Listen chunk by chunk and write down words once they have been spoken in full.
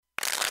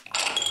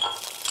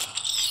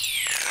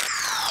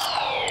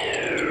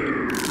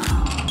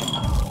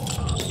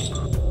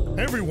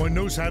Everyone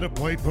knows how to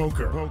play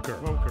poker.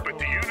 But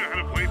do you know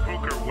how to play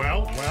poker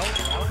well?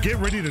 Get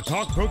ready to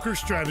talk poker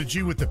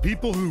strategy with the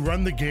people who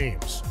run the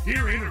games.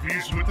 Hear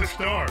interviews with the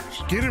stars.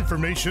 Get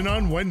information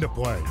on when to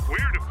play,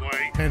 where to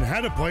play, and how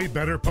to play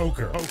better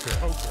poker.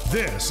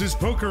 This is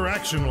Poker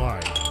Action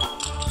Line,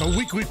 a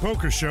weekly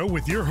poker show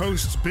with your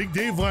hosts Big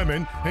Dave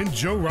Lemon and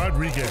Joe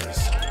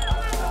Rodriguez.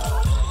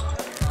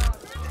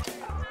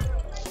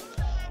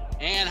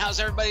 And how's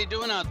everybody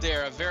doing out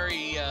there? A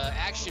very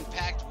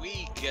action-packed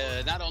week,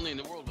 not only in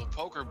the world of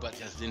poker, but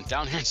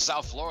down here in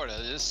South Florida.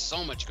 There's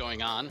so much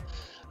going on.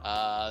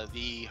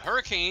 The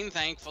hurricane,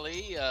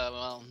 thankfully,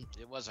 well,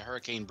 it was a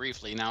hurricane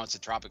briefly. Now it's a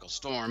tropical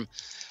storm.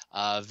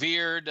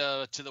 Veered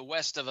to the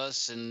west of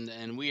us,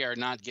 and we are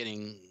not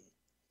getting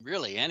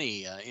really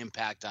any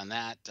impact on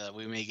that.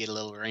 We may get a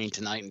little rain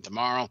tonight and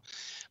tomorrow,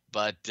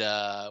 but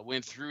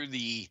went through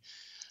the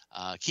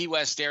Key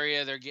West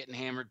area. They're getting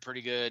hammered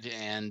pretty good,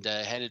 and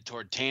headed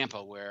toward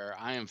Tampa, where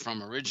I am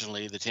from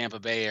originally, the Tampa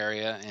Bay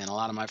area, and a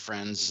lot of my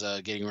friends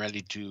getting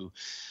ready to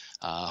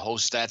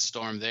host that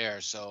storm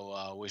there.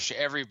 So wish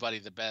everybody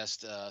the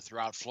best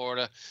throughout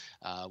Florida.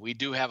 We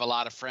do have a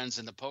lot of friends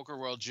in the poker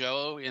world,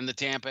 Joe, in the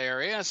Tampa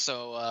area.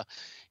 So,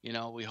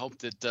 we hope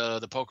that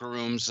the poker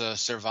rooms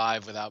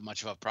survive without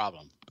much of a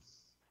problem.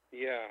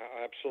 Yeah,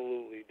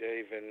 absolutely,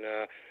 Dave.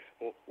 And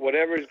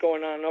whatever is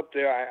going on up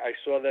there, I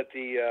saw that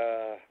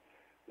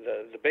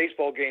the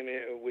baseball game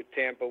with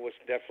Tampa was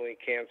definitely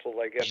canceled,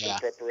 I guess, in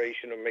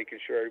preparation of making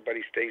sure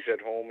everybody stays at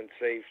home and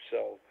safe.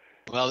 So,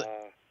 well,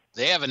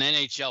 they have an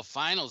NHL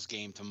Finals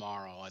game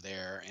tomorrow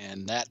there,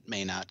 and that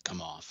may not come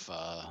off.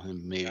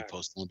 Maybe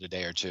postponed a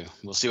day or two.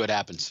 We'll see what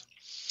happens.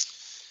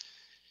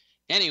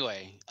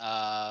 Anyway,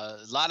 a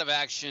lot of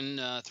action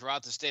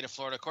throughout the state of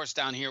Florida. Of course,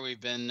 down here we've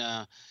been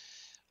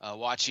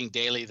watching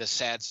daily the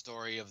sad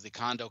story of the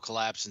condo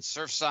collapse in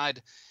Surfside.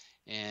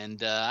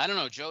 And I don't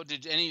know, Joe,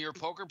 did any of your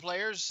poker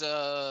players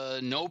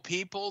know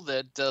people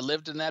that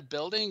lived in that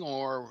building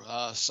or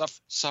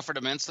suffered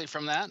immensely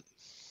from that?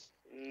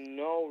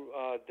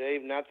 No,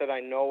 Dave, not that I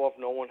know of.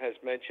 No one has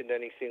mentioned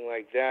anything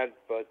like that.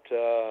 But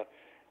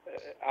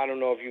I don't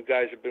know if you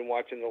guys have been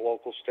watching the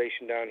local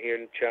station down here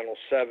in Channel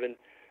 7.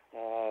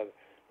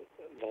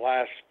 The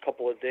last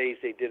couple of days,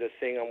 they did a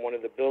thing on one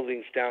of the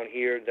buildings down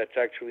here that's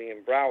actually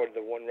in Broward,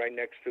 the one right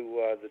next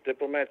to the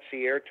Diplomat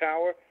Sierra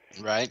Tower.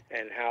 Right.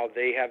 And how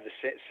they have the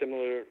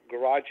similar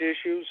garage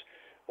issues.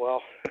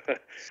 Well,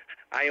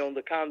 I owned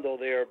a condo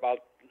there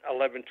about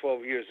 11,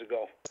 12 years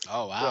ago.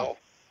 Oh, wow. So,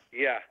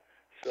 yeah.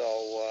 So,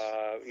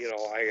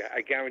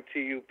 I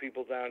guarantee you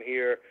people down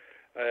here,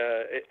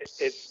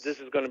 this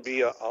is going to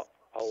be a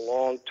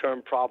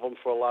long-term problem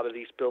for a lot of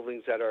these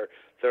buildings that are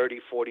 30,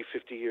 40,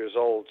 50 years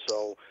old.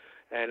 So,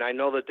 and I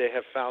know that they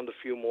have found a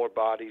few more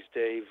bodies,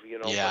 Dave.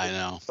 Yeah, I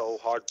know. It's so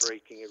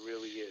heartbreaking. It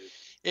really is.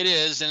 It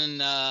is,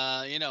 and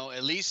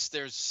at least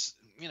there's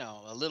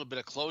a little bit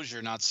of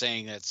closure. Not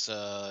saying it's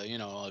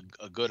a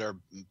good or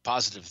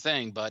positive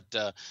thing, but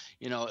at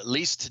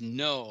least to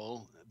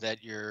know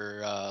that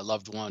your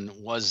loved one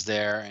was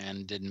there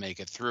and didn't make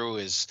it through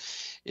is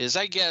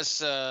I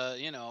guess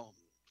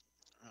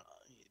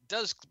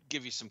does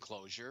give you some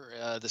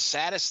closure. The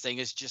saddest thing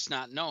is just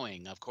not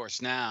knowing. Of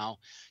course, now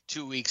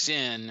 2 weeks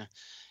in,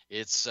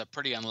 it's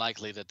pretty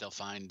unlikely that they'll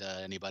find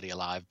anybody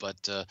alive.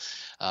 But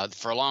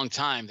for a long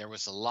time, there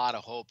was a lot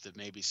of hope that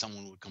maybe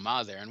someone would come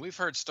out of there. And we've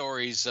heard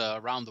stories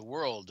around the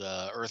world,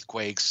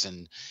 earthquakes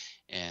and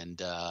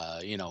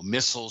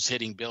missiles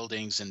hitting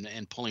buildings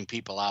and pulling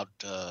people out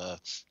a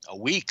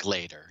week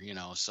later.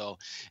 So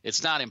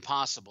it's not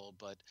impossible,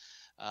 but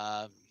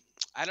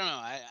I don't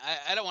know.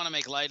 I don't want to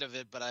make light of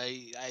it, but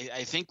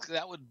I think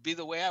that would be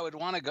the way I would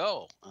want to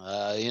go.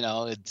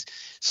 It's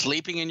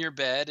sleeping in your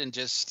bed and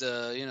just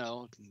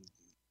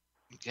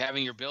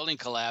having your building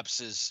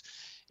collapse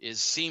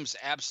seems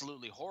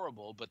absolutely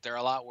horrible. But there are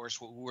a lot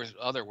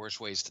other worse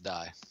ways to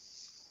die.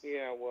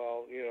 Yeah,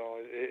 well,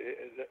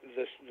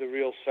 the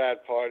real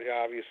sad part,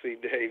 obviously,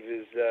 Dave,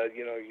 is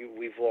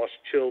we've lost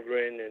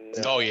children and.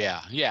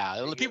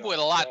 The people with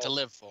a lot to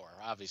live for,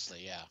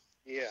 obviously, yeah.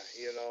 Yeah,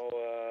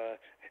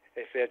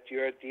 if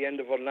you're at the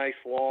end of a nice,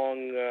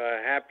 long,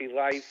 happy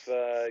life,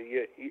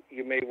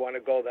 you may want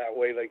to go that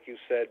way, like you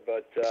said,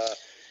 but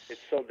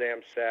it's so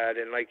damn sad.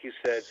 And like you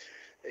said,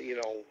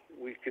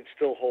 we could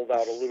still hold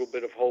out a little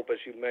bit of hope. As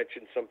you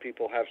mentioned, some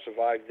people have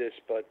survived this,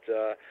 but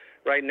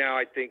right now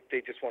I think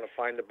they just want to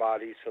find the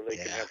bodies so they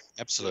can have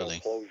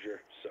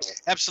closure. So.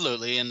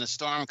 Absolutely, and the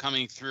storm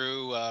coming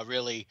through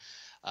really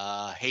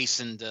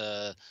hastened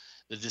the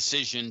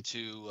decision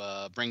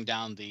to bring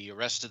down the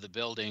rest of the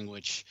building,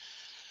 which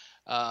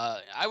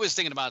I was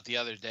thinking about the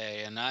other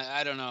day, and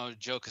I don't know,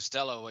 Joe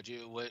Costello, what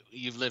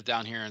you've lived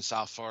down here in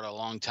South Florida a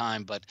long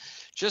time, but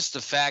just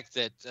the fact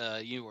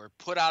that you were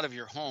put out of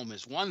your home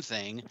is one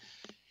thing,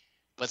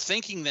 but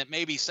thinking that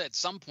maybe at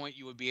some point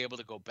you would be able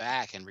to go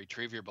back and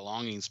retrieve your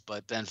belongings,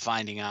 but then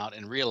finding out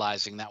and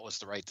realizing that was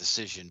the right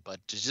decision, but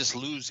to just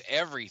lose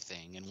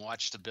everything and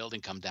watch the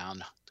building come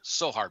down,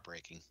 so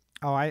heartbreaking.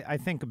 Oh, I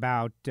think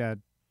about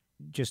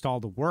just all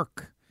the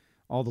work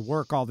all the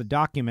work, all the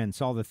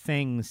documents, all the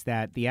things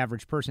that the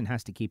average person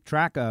has to keep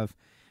track of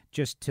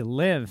just to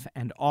live,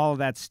 and all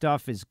that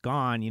stuff is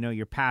gone.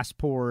 Your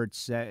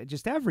passports,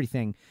 just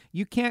everything.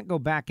 You can't go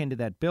back into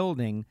that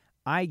building.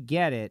 I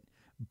get it.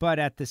 But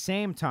at the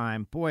same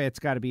time, boy, it's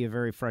got to be a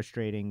very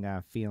frustrating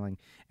feeling.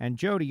 And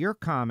Joe, to your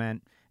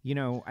comment,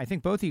 I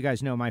think both of you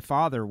guys know my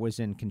father was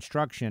in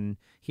construction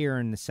here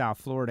in the South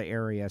Florida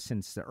area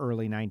since the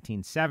early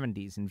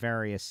 1970s in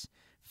various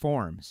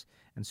forms.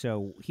 And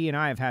so he and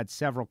I have had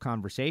several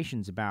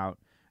conversations about,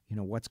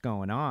 what's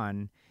going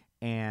on.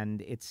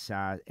 And it's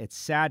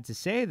sad to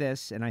say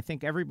this, and I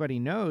think everybody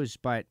knows,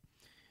 but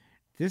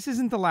this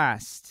isn't the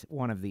last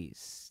one of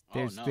these.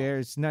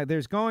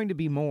 There's going to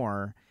be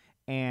more.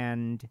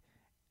 And,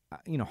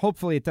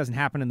 hopefully it doesn't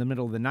happen in the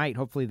middle of the night.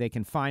 Hopefully they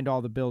can find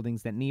all the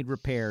buildings that need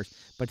repairs.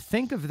 But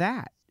think of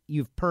that.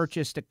 You've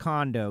purchased a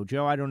condo.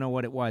 Joe, I don't know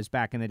what it was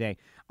back in the day,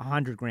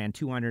 $100,000,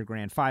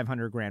 $200,000,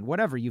 $500,000,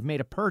 whatever. You've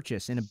made a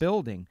purchase in a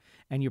building,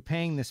 and you're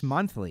paying this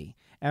monthly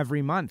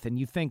every month. And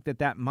you think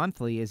that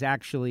monthly is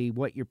actually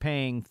what you're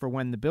paying for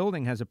when the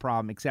building has a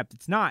problem, except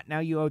it's not. Now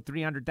you owe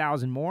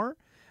 $300,000 more.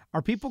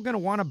 Are people going to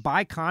want to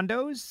buy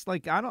condos?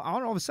 Like, I don't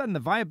all of a sudden the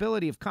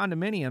viability of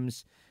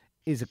condominiums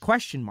is a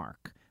question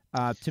mark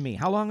to me.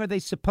 How long are they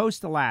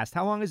supposed to last?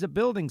 How long is a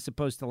building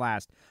supposed to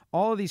last?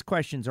 All of these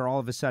questions are all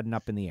of a sudden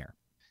up in the air.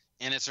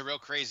 And it's a real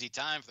crazy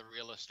time for the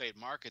real estate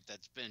market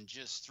that's been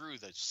just through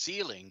the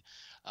ceiling,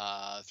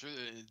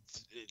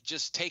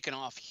 just taken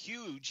off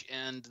huge.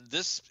 And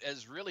this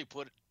has really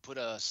put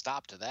a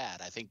stop to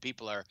that. I think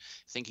people are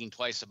thinking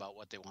twice about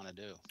what they want to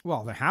do.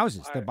 Well, the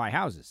houses, they buy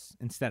houses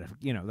instead of,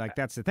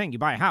 that's the thing. You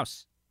buy a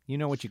house. You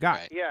know what you got.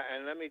 Right. Yeah,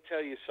 and let me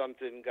tell you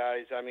something,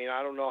 guys. I mean,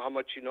 I don't know how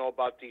much you know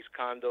about these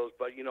condos,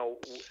 but,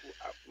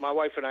 my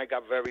wife and I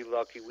got very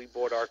lucky. We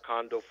bought our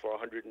condo for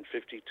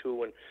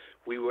 $152,000, and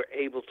we were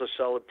able to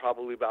sell it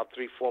probably about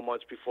 3-4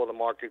 months before the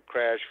market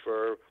crashed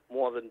for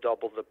more than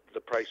double the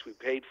price we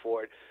paid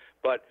for it.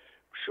 But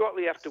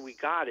shortly after we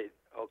got it,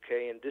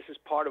 okay, and this is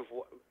part of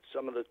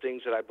some of the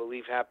things that I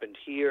believe happened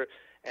here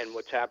and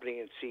what's happening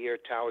in Sierra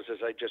Towers, as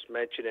I just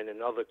mentioned, and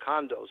in other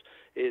condos,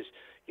 is,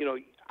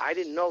 I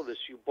didn't know this.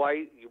 You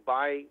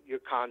buy your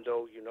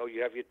condo,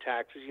 you have your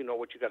taxes,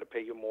 what you got to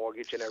pay your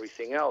mortgage and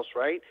everything else,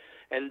 right?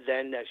 And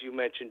then, as you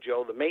mentioned,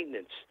 Joe, the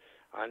maintenance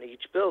on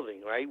each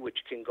building, right, which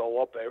can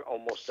go up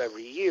almost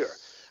every year,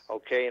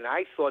 okay? And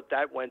I thought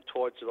that went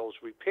towards those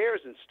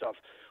repairs and stuff.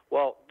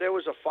 Well, there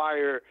was a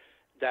fire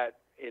that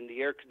in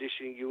the air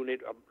conditioning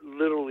unit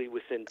literally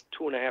within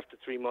 2.5 to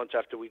 3 months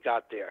after we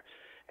got there.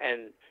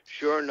 And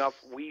sure enough,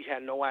 we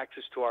had no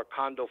access to our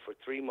condo for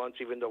 3 months,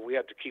 even though we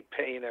had to keep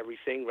paying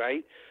everything,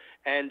 right?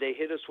 And they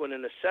hit us with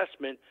an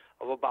assessment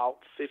of about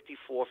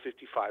 $5,400,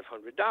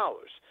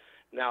 $5,500.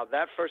 Now,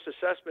 that first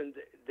assessment,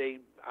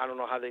 I don't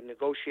know how they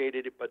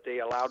negotiated it, but they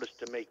allowed us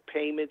to make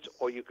payments,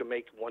 or you can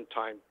make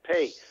one-time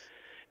pay.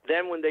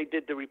 Then when they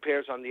did the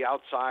repairs on the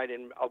outside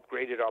and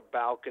upgraded our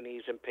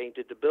balconies and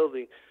painted the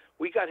building,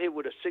 we got hit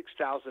with a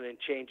 $6,000 and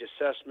change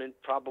assessment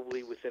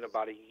probably within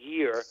about a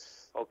year,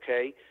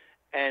 okay?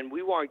 And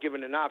we weren't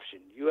given an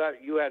option. You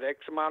had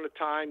X amount of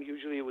time.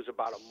 Usually it was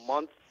about a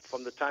month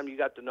from the time you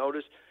got the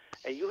notice,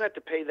 and you had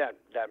to pay that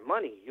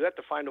money. You had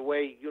to find a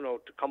way, to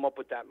come up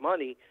with that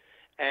money.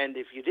 And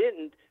if you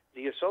didn't,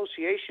 the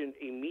association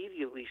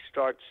immediately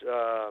starts,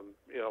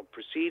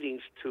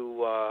 proceedings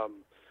to,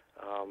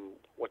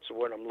 what's the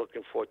word I'm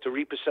looking for, to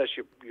repossess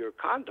your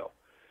condo.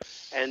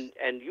 And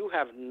you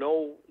have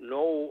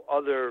no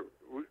other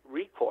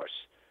recourse.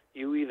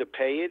 You either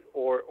pay it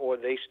or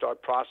they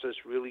start process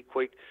really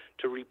quick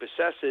to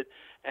repossess it.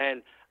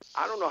 And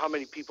I don't know how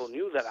many people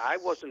knew that. I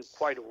wasn't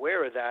quite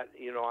aware of that.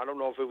 I don't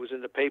know if it was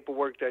in the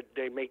paperwork that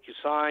they make you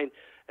sign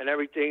and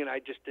everything, and I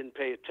just didn't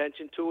pay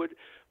attention to it.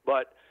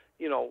 But,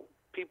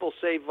 people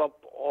save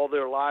up all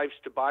their lives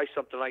to buy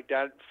something like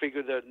that,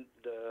 figure the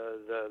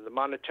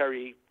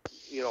monetary,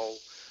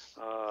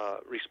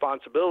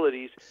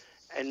 responsibilities,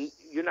 and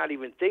you're not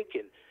even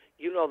thinking.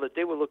 That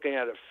they were looking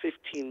at a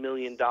 $15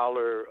 million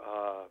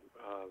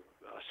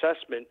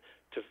assessment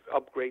to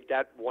upgrade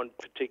that one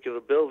particular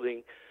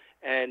building.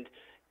 And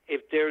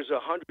if there's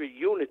 100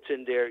 units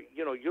in there,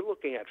 you're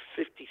looking at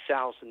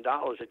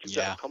 $50,000 that you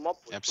got to come up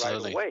with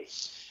right away.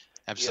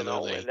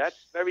 Absolutely. And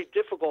that's very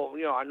difficult.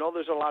 I know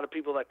there's a lot of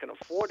people that can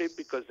afford it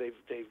because they've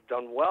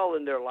done well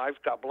in their life,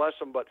 God bless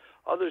them, but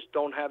others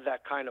don't have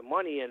that kind of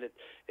money, and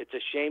it's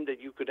a shame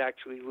that you could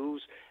actually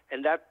lose.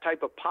 And that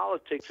type of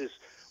politics is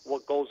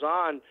what goes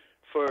on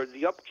for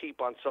the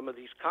upkeep on some of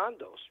these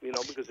condos,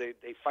 because they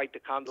fight the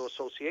condo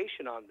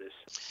association on this.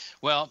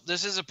 Well,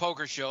 this is a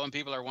poker show, and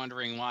people are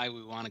wondering why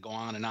we want to go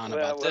on and on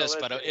about this,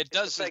 but it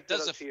does affect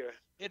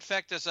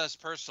us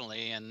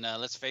personally. And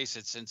let's face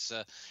it,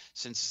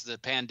 since the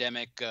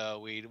pandemic,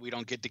 we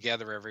don't get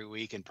together every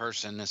week in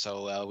person,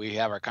 so we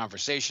have our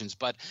conversations.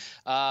 But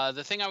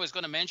the thing I was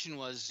going to mention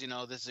was,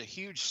 there's a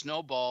huge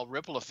snowball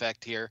ripple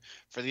effect here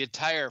for the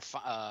entire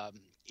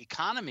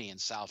economy in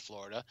South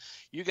Florida.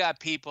 You got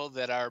people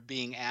that are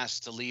being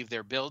asked to leave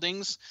their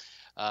buildings.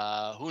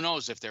 Who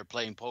knows if they're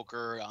playing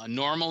poker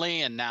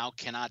normally and now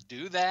cannot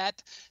do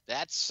that?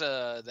 That's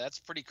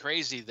pretty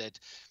crazy that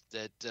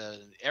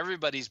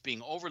everybody's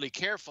being overly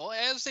careful,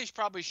 as they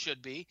probably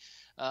should be,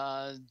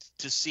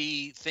 to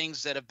see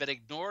things that have been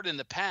ignored in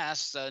the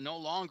past no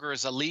longer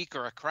as a leak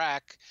or a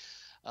crack.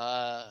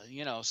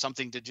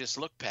 Something to just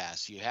look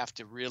past. You have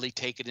to really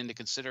take it into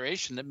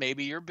consideration that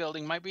maybe your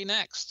building might be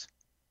next.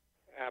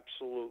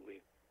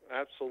 Absolutely.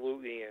 And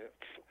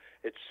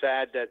it's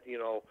sad that,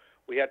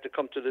 we had to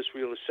come to this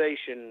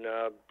realization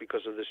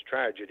because of this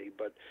tragedy,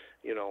 but,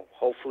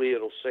 hopefully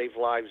it'll save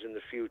lives in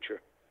the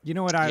future. You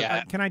know what?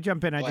 Can I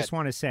jump in? I just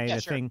want to say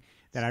the thing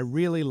that I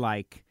really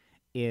like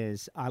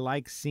is I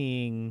like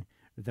seeing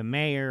the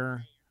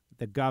mayor,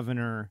 the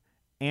governor,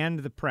 and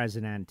the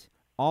president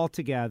all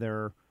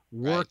together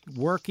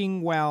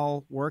working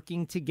well,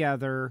 working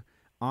together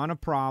on a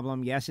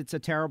problem. Yes, it's a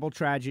terrible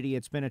tragedy.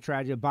 It's been a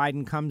tragedy.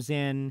 Biden comes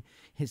in,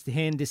 he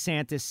and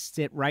DeSantis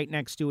sit right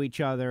next to each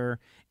other.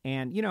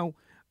 And,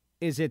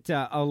 is it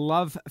a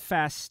love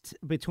fest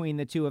between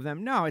the two of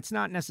them? No, it's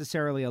not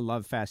necessarily a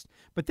love fest.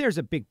 But there's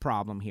a big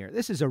problem here.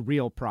 This is a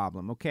real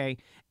problem, okay?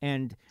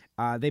 And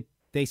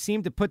they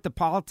seem to put the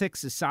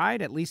politics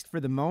aside, at least for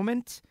the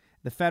moment.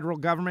 The federal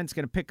government's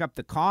going to pick up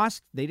the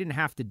cost. They didn't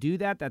have to do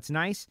that. That's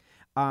nice.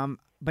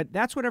 But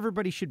that's what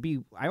everybody should be.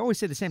 I always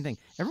say the same thing.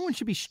 Everyone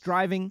should be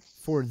striving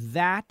for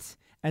that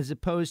as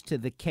opposed to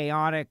the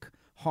chaotic,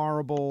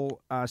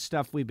 horrible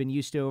stuff we've been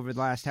used to over the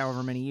last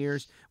however many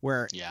years,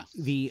 where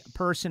the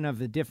person of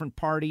the different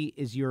party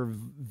is your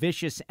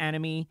vicious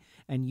enemy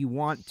and you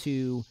want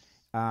to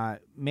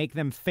make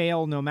them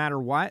fail no matter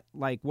what.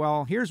 Like,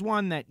 well, here's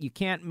one that you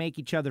can't make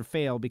each other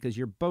fail because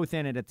you're both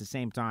in it at the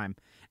same time.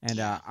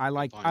 And I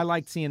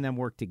like seeing them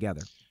work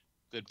together.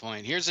 Good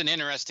point. Here's an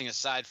interesting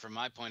aside from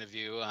my point of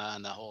view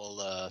on the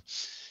whole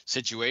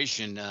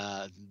situation.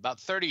 About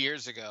 30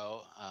 years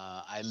ago,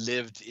 I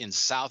lived in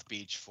South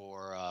Beach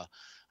for,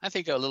 I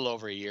think, a little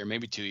over a year,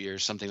 maybe 2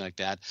 years, something like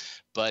that.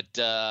 But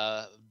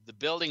the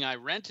building I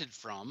rented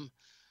from,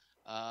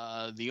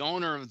 the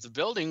owner of the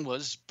building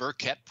was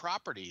Burkett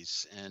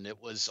Properties, and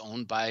it was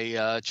owned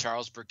by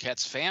Charles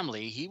Burkett's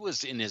family. He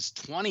was in his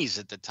 20s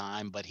at the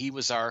time, but he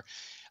was our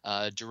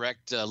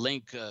direct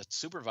link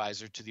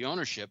supervisor to the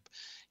ownership.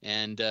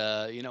 And,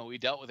 we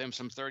dealt with him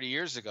some 30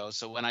 years ago.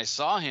 So when I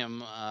saw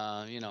him,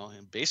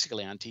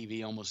 basically on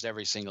TV almost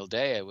every single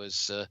day, it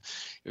was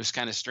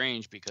kind of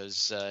strange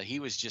because he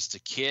was just a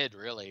kid,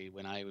 really,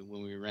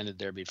 when we rented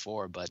there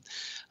before. But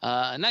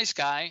a nice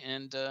guy.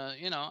 And,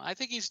 I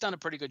think he's done a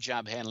pretty good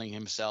job handling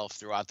himself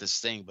throughout this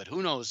thing. But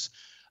who knows,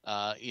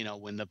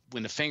 when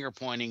the finger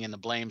pointing and the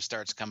blame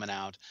starts coming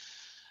out.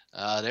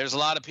 There's a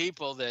lot of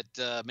people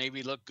that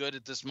maybe look good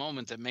at this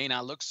moment that may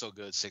not look so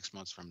good 6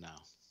 months from now.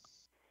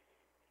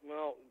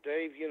 Well,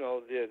 Dave,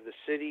 the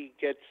city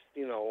gets,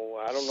 I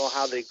don't know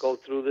how they go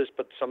through this,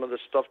 but some of the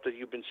stuff that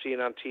you've been seeing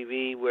on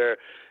TV where,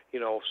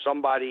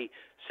 somebody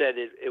said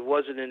it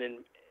wasn't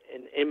an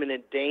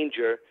imminent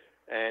danger,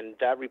 and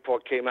that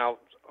report came out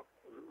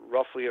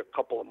roughly a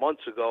couple of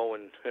months ago,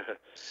 and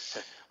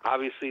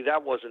obviously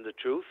that wasn't the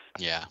truth.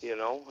 Yeah.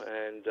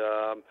 And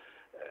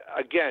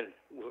again,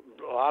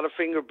 a lot of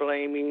finger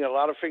blaming, a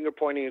lot of finger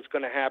pointing is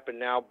going to happen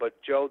now.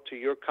 But, Joe, to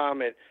your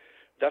comment,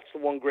 that's the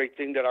one great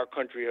thing that our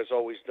country has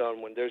always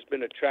done. When there's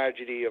been a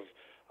tragedy of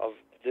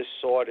this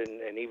sort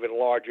and even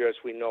larger, as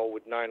we know,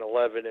 with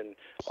 9/11 and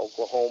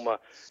Oklahoma,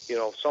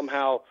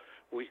 somehow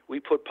we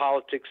put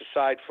politics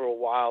aside for a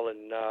while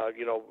and,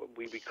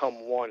 we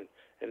become one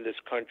in this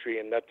country.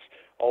 And that's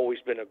always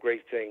been a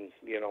great thing,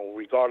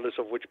 regardless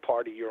of which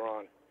party you're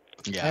on.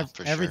 Yeah,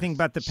 for sure. Everything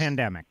but the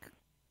pandemic.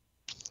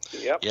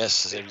 Yep.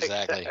 Yes,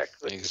 exactly.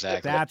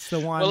 Exactly. That's the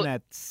one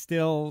that's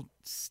still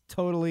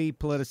totally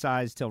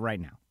politicized till right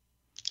now.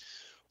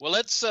 Well,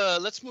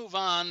 let's move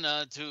on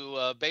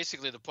to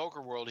basically the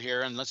poker world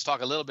here, and let's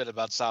talk a little bit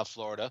about South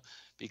Florida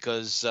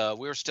because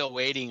we're still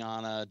waiting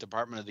on a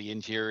Department of the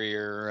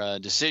Interior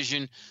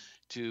decision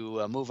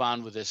to move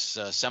on with this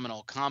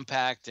Seminole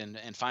Compact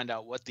and find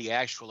out what the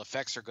actual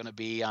effects are going to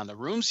be on the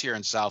rooms here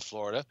in South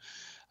Florida.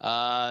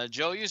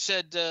 Joe, you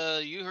said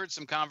you heard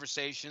some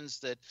conversations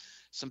that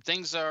some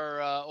things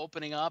are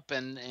opening up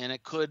and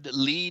it could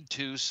lead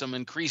to some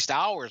increased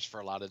hours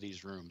for a lot of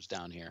these rooms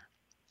down here.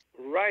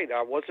 Right.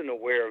 I wasn't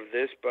aware of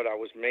this, but I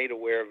was made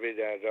aware of it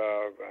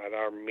at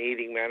our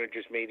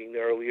managers meeting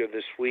earlier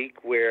this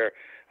week where,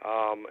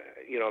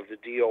 the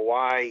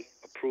DOI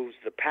approves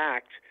the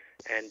pact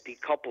and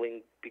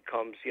decoupling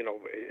becomes,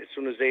 as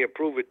soon as they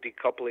approve it,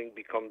 decoupling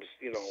becomes,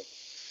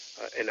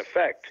 in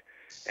effect.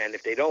 And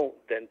if they don't,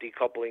 then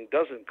decoupling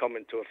doesn't come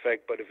into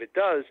effect. But if it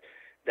does,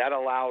 that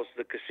allows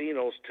the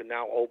casinos to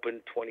now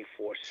open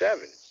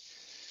 24/7.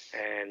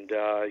 And,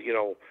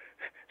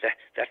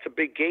 that's a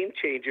big game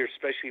changer,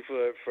 especially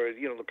for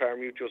the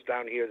pari-mutuels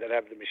down here that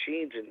have the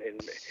machines in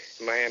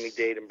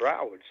Miami-Dade and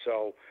Broward.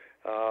 So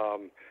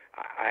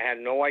I had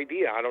no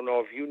idea. I don't know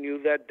if you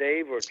knew that,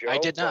 Dave or Joe. I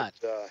did not.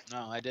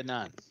 No, I did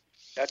not.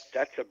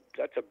 That's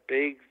a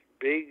big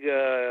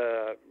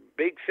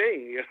big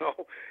thing, you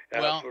know,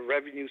 Well, for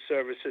revenue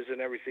services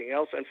and everything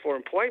else, and for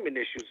employment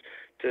issues.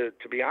 To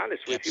be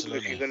honest with you,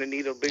 because absolutely. you're going to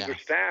need a bigger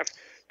Yeah. staff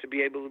to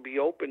be able to be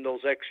open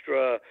those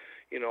extra,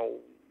 you know,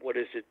 what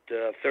is it,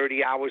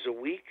 30 hours a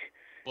week,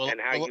 Well,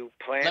 and how you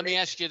plan let me it.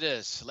 ask you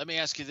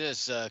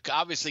this.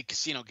 Obviously,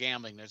 casino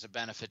gambling, there's a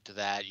benefit to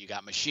that. You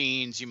got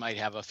machines. You might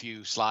have a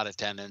few slot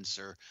attendants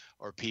or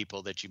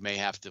people that you may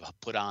have to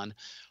put on.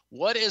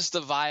 What is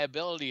the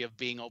viability of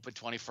being open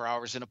 24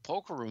 hours in a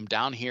poker room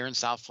down here in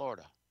South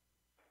Florida?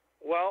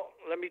 Well,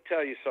 let me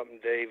tell you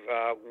something, Dave.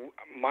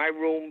 My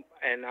room,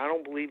 and I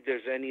don't believe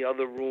there's any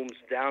other rooms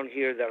down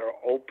here that are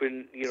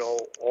open, you know,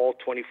 all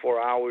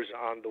 24 hours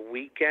on the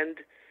weekend,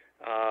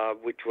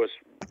 which was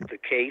the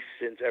case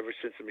ever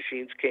since the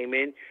machines came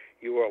in.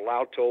 You were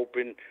allowed to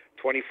open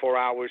 24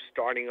 hours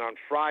starting on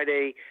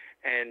Friday,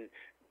 and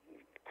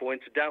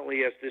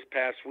coincidentally, as this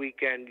past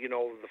weekend, you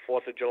know, the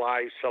 4th of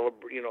July,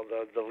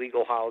 the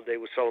legal holiday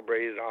was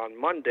celebrated on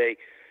Monday.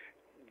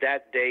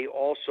 That day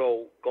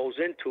also goes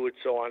into it.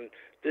 So on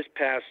this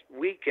past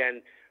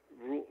weekend,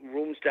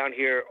 rooms down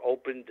here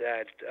opened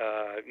at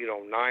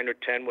 9 or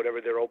 10,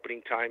 whatever their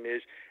opening time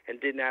is, and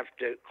didn't have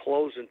to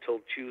close until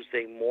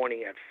Tuesday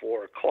morning at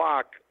 4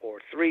 o'clock or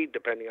 3,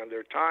 depending on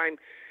their time.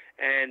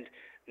 And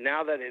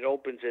now that it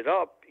opens it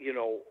up, you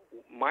know,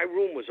 my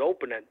room was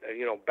open at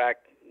back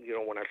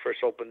when I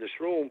first opened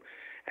this room,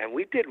 and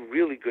we did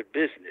really good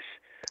business.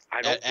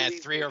 I don't At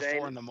believe 3 or there's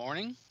 4 in the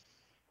morning?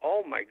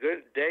 Oh my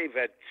good, Dave!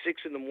 At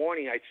 6 in the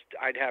morning,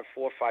 I'd have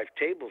 4 or 5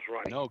 tables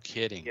running. No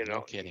kidding. You know,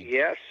 No kidding.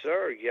 yes,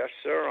 sir. Yes,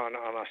 sir. On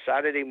a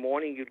Saturday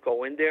morning, you'd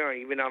go in there,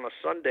 and even on a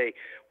Sunday,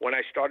 when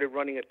I started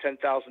running a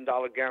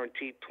 $10,000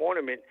 guaranteed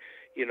tournament,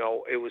 you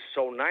know, it was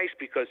so nice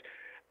because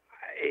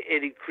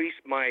it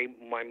increased my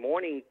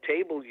morning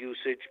table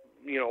usage,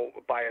 you know,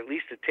 by at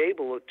least a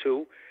table or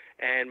two,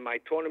 and my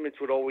tournaments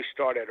would always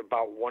start at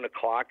about 1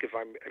 o'clock, if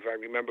I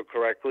remember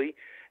correctly,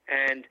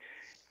 and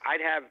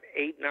I'd have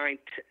 8, 9,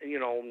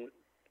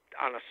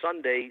 on a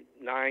Sunday,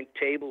 9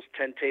 tables,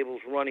 10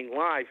 tables running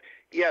live.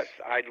 Yes,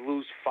 I'd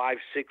lose 5,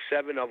 6,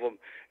 7 of them,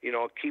 you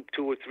know, keep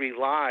 2 or 3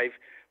 live.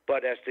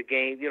 But as the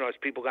game, you know, as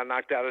people got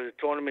knocked out of the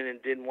tournament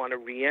and didn't want to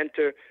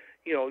re-enter,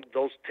 you know,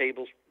 those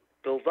tables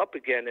build up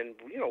again. And,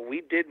 you know,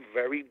 we did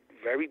very,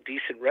 very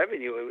decent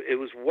revenue. It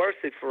was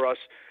worth it for us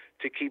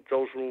to keep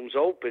those rooms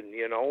open,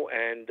 you know,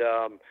 and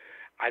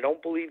I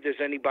don't believe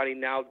there's anybody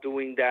now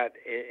doing that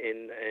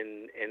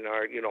in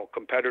our, you know,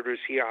 competitors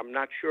here. I'm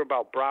not sure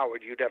about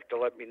Broward. You'd have to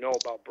let me know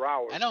about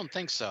Broward. I don't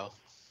think so.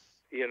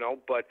 You know,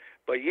 but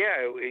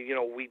yeah, you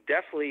know, we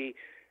definitely,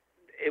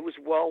 it was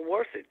well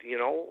worth it. You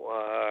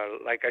know,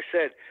 like I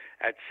said,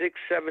 at 6,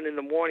 7 in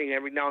the morning,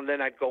 every now and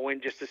then I'd go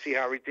in just to see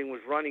how everything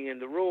was running in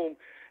the room,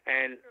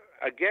 and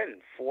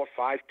again, 4 or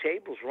 5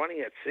 tables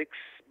running at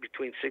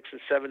between 6 and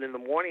 7 in the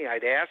morning.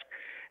 I'd ask,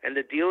 and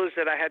the dealers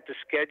that I had to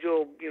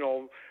schedule, you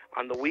know,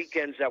 on the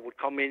weekends that would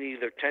come in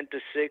either 10 to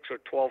 6 or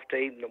 12 to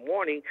 8 in the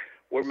morning,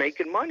 were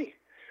making money.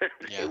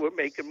 They were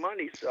making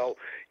money. So,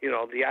 you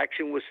know, the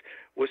action was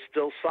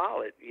still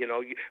solid. You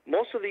know,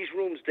 most of these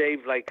rooms,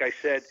 Dave, like I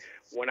said,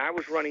 when I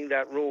was running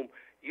that room,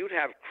 you'd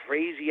have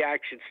crazy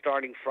action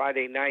starting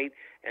Friday night,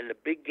 and the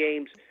big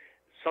games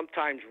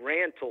sometimes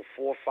ran till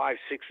 4, 5,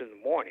 6 in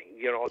the morning.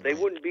 You know, they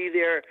wouldn't be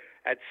there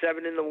at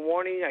 7 in the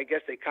morning. I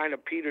guess they kind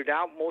of petered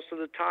out most of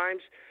the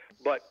times,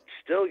 but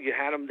still you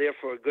had them there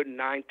for a good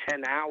 9,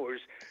 10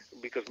 hours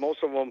because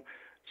most of them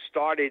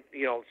started,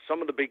 you know,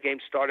 some of the big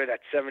games started at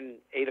 7,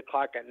 8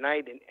 o'clock at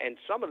night, and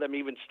some of them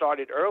even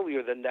started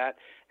earlier than that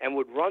and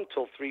would run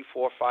till 3,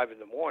 4, 5 in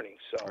the morning.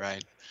 So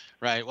Right.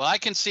 Well, I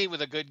can see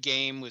with a good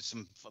game with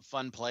some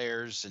fun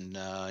players and,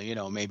 you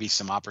know, maybe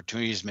some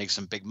opportunities to make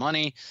some big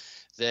money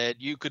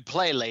that you could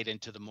play late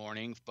into the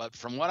morning. But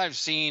from what I've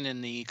seen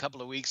in the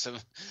couple of weeks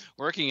of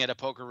working at a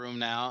poker room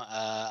now,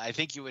 I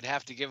think you would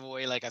have to give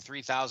away like a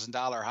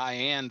 $3,000 high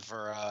hand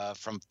for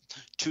from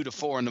 2 to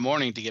 4 in the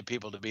morning to get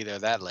people to be there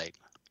that late.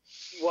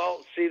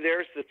 Well, see,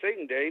 there's the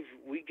thing, Dave.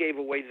 We gave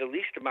away the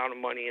least amount of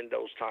money in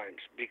those times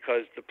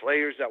because the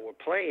players that were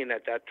playing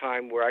at that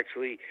time were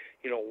actually,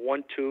 you know,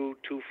 1, 2,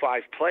 2,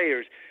 5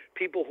 players,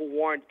 people who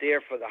weren't there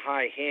for the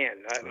high hand.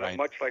 Right.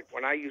 Much like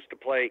when I used to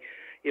play,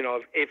 you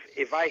know,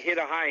 if I hit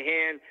a high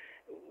hand,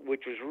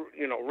 which was,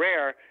 you know,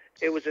 rare,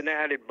 it was an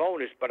added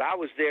bonus. But I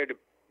was there to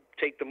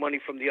take the money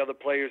from the other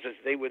players as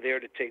they were there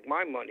to take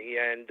my money.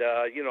 And,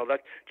 you know,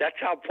 that's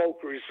how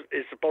poker is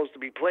supposed to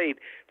be played.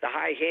 The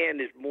high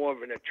hand is more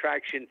of an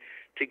attraction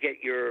to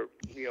get your,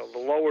 you know, the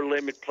lower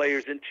limit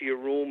players into your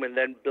room and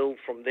then build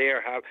from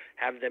there,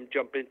 have them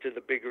jump into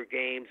the bigger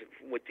games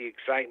with the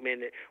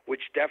excitement,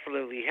 which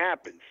definitely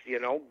happens, you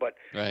know. But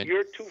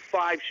your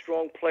 2-5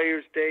 strong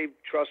players, Dave,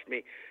 trust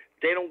me,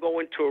 they don't go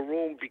into a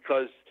room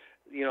because,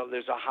 you know,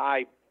 there's a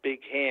high, big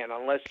hand,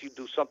 unless you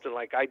do something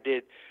like I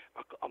did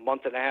a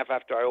month and a half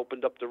after I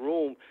opened up the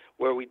room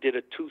where we did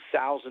a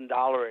 $2,000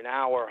 an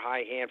hour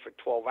high hand for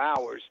 12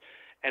 hours.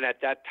 And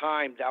at that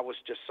time, that was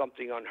just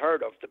something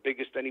unheard of. The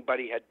biggest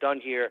anybody had done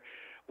here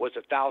was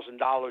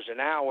 $1,000 an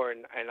hour,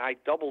 and I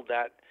doubled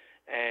that.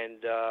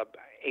 And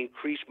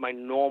increased my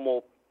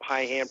normal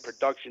high hand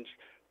productions.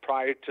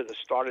 Prior to the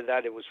start of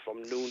that, it was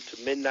from noon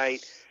to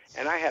midnight,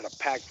 and I had a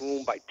packed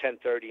room by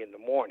 10:30 in the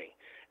morning.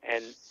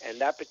 And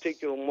that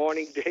particular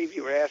morning, Dave,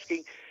 you were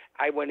asking,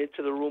 I went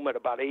into the room at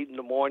about 8 in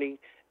the morning,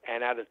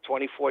 and out of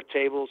 24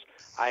 tables,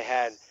 I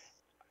had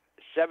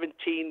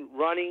 17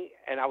 running,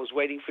 and I was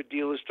waiting for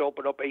dealers to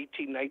open up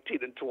 18, 19,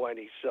 and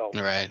 20. So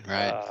Right.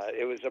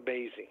 it was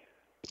amazing.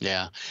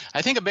 Yeah,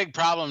 I think a big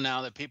problem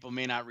now that people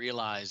may not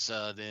realize,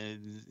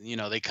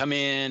 they come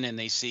in and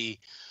they see,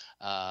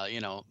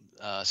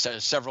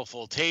 several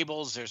full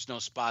tables. There's no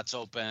spots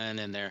open,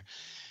 and there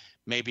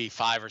may be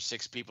 5 or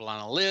 6 people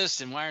on a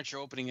list. And why aren't you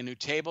opening a new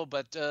table?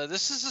 But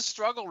this is a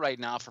struggle right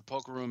now for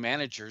poker room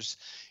managers,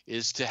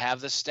 is to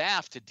have the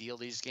staff to deal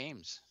these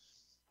games.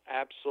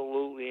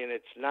 Absolutely, and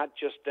it's not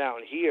just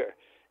down here.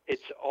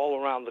 It's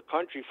all around the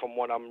country from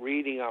what I'm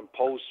reading on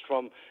posts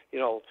from,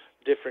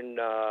 different,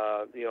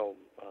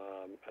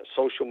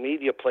 social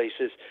media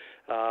places.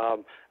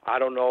 I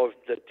don't know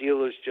if the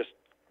dealers just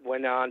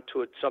went on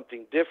to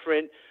something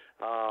different.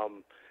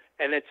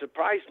 And it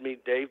surprised me,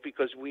 Dave,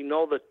 because we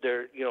know that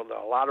there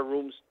are a lot of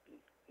rooms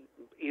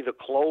either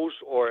closed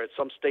or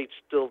some states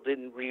still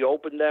didn't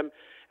reopen them.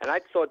 And I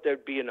thought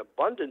there'd be an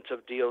abundance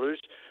of dealers,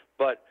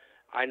 but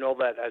I know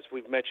that, as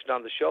we've mentioned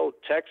on the show,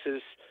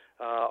 Texas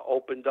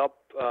opened up,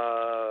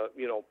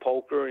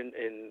 poker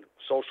in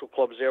social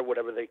clubs there,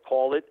 whatever they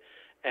call it,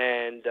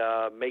 and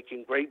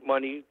making great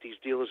money. These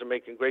dealers are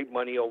making great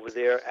money over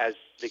there, as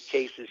the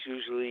case is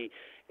usually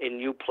in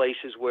new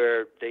places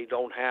where they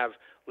don't have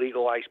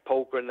legalized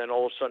poker, and then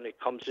all of a sudden it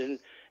comes in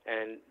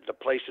and the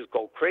places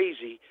go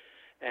crazy.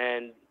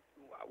 And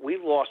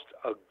we've lost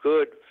a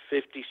good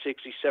 50,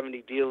 60,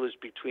 70 dealers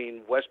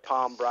between West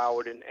Palm,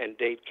 Broward, and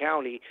Dade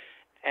County.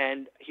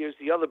 And here's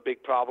the other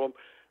big problem.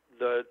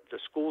 The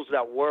schools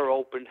that were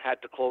open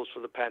had to close for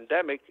the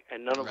pandemic,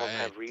 and none of them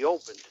have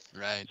reopened.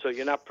 Right. So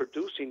you're not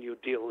producing new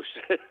dealers.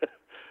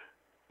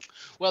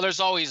 Well, there's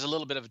always a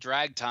little bit of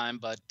drag time,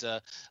 but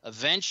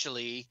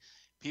eventually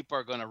people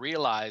are going to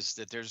realize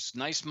that there's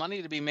nice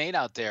money to be made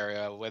out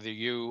there, whether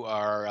you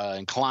are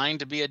inclined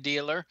to be a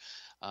dealer,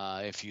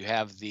 if you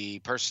have the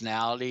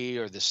personality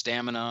or the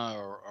stamina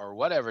or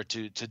whatever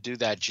to do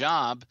that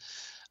job.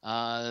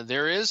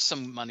 There is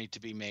some money to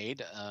be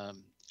made.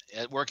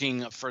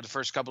 Working for the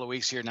first couple of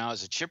weeks here now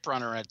as a chip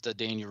runner at the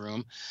Dania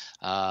Room,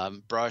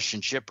 brush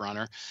and chip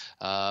runner.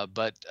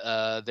 But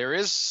there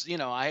is,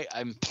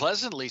 I'm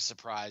pleasantly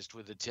surprised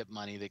with the tip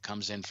money that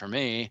comes in for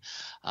me,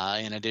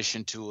 in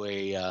addition to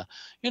a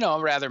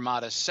rather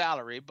modest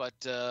salary.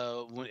 But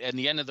at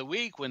the end of the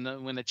week, when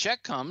the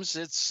check comes,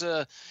 it's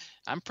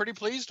I'm pretty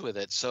pleased with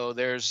it. So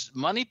there's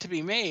money to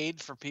be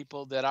made for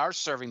people that are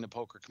serving the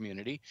poker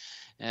community,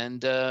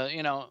 and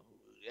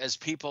as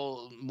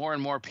more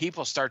and more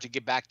people start to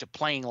get back to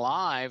playing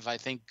live, I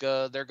think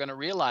they're going to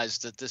realize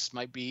that this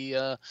might be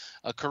a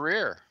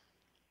career.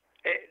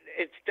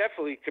 It's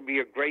definitely could be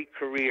a great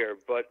career,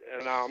 but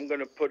now I'm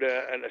going to put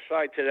an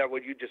aside to that,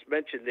 what you just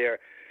mentioned there.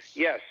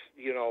 Yes,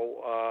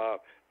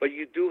 but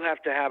you do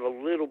have to have a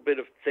little bit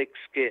of thick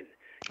skin.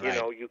 Right.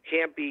 You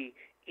can't be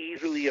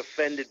easily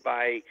offended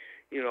by,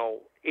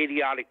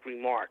 idiotic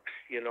remarks,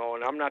 and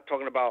I'm not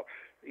talking about,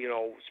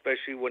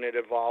 especially when it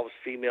involves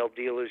female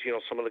dealers,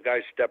 some of the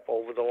guys step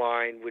over the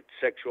line with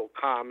sexual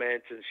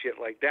comments and shit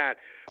like that.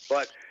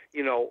 But,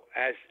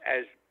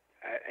 as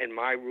in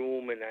my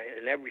room and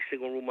in every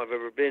single room I've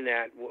ever been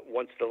at,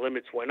 once the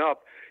limits went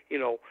up,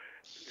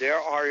 there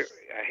are,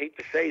 I hate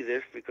to say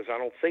this because I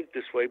don't think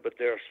this way, but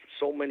there are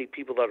so many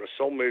people that are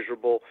so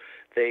miserable.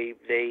 They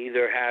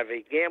either have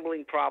a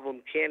gambling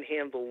problem, can't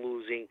handle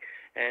losing,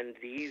 and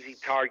the easy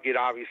target,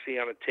 obviously,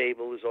 on a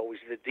table is always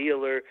the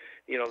dealer.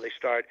 They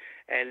start,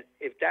 and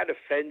if that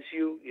offends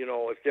you,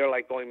 if they're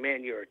like going,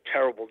 man, you're a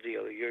terrible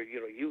dealer.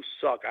 You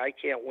suck. I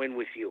can't win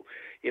with you.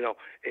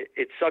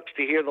 It sucks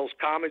to hear those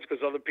comments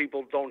because other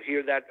people don't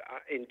hear that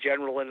in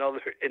general in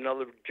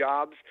other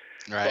jobs.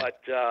 Right.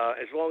 But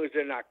as long as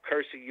they're not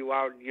cursing you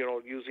out,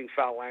 using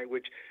foul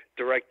language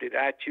directed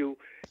at you,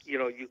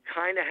 you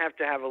kind of have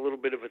to have a little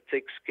bit of a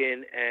thick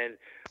skin. And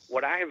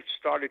what I have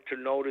started to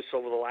notice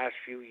over the last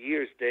few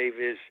years, Dave,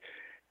 is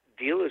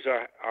dealers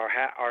are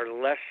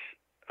less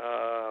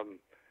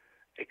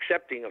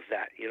accepting of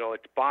that.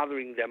 It's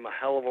bothering them a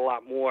hell of a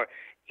lot more,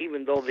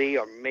 even though they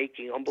are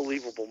making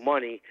unbelievable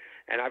money.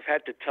 And I've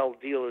had to tell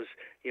dealers,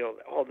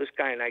 oh, this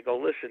guy, and I go,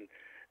 listen,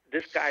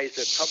 this guy is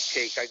a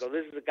cupcake. I go,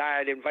 this is the guy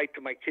I'd invite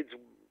to my kid's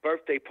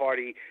birthday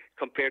party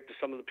compared to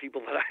some of the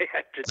people that I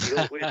had to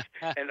deal with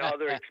and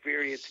other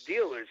experienced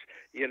dealers,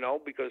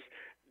 because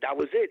that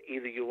was it.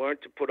 Either you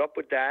learned to put up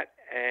with that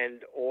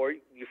or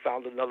you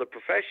found another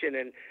profession.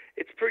 And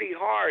it's pretty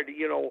hard,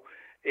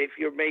 if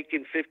you're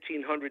making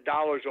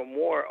 $1,500 or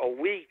more a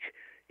week,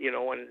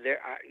 and there,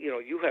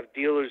 you have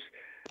dealers.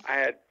 I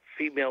had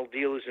female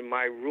dealers in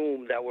my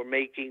room that were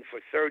making for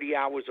 30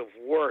 hours of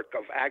work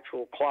of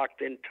actual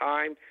clocked in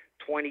time,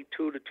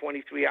 22 to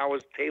 23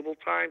 hours table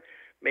time,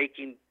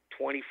 making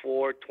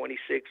 $2,400,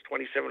 $2,600,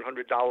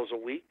 $2,700 a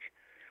week,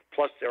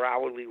 plus their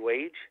hourly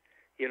wage.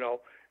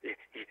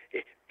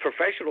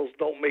 professionals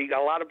don't make,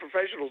 a lot of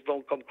professionals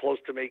don't come close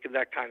to making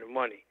that kind of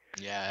money.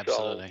 Yeah,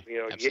 absolutely.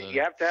 So, absolutely.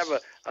 You have to have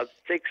a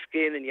thick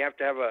skin, and you have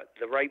to have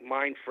the right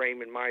mind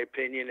frame, in my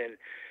opinion. And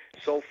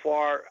so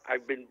far,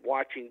 I've been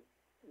watching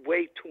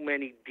way too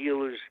many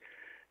dealers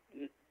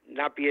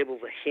not be able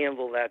to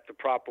handle that the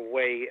proper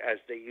way as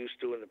they used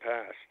to in the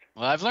past.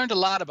 Well, I've learned a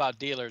lot about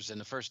dealers in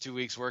the first 2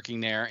 weeks working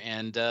there,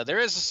 and there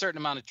is a certain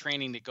amount of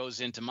training that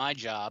goes into my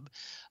job,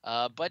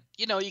 but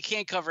you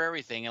can't cover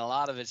everything, and a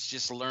lot of it's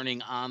just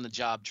learning on the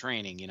job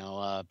training.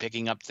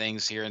 Picking up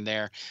things here and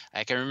there.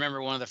 I can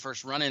remember one of the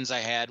first run-ins I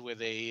had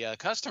with a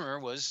customer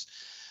was,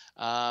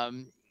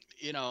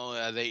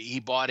 he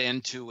bought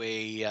into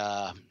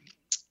a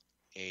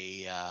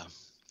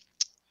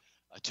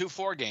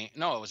 2-4 game.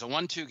 No, it was a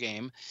 1-2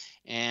 game,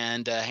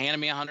 and handed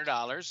me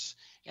 $100.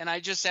 And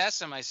I just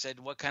asked him, I said,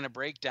 what kind of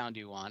breakdown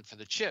do you want for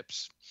the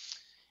chips?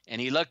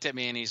 And he looked at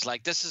me and he's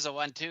like, this is a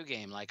 1-2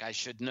 game. Like, I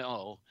should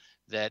know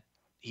that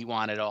he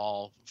wanted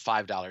all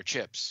 $5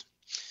 chips.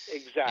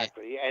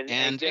 Exactly.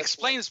 And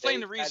explain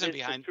the reason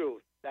behind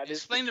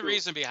the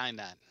reason behind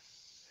that.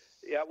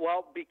 Yeah,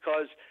 well,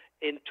 because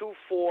in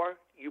 2-4,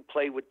 you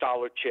play with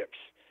dollar chips.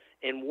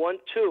 In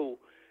 1-2,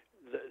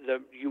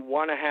 you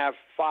want to have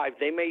 5.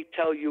 They may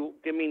tell you,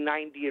 give me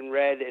 90 in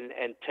red and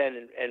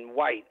 10 in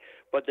white,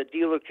 but the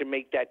dealer can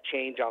make that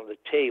change on the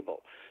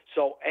table.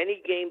 So any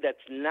game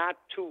that's not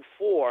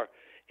 2-4,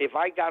 if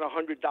I got a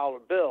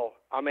 $100 bill,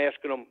 I'm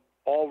asking them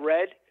all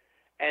red.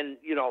 And,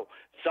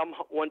 some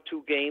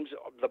 1-2 games,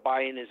 the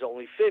buy-in is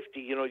only 50.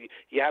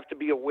 You have to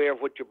be aware of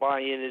what your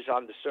buy-in is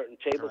on the certain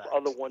tables.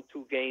 Correct. Other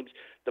 1-2 games,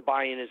 the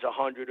buy-in is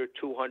 100 or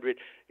 200.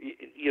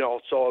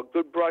 So a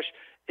good brush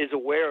is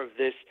aware of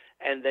this,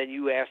 and then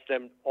you ask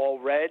them all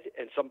red,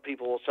 and some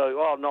people will say,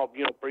 oh, no,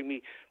 bring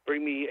me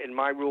in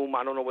my room.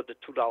 I don't know what the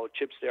 $2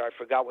 chips there. I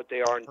forgot what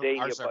they are in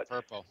Dania. Ours are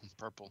purple.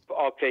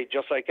 Okay,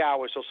 just like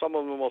ours. So some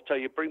of them will tell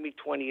you, bring me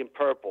 20 in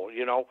purple,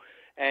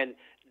 and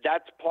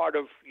that's part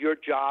of your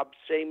job,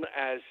 same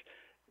as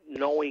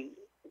knowing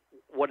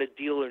what a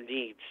dealer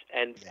needs.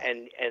 And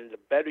the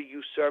better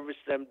you service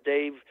them,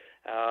 Dave,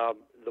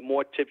 the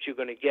more tips you're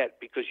going to get,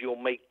 because you'll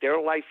make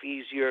their life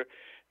easier.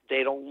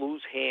 They don't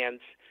lose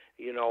hands.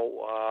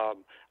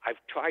 I've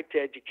tried to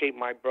educate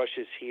my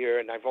brushes here,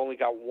 and I've only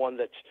got one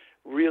that's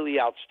really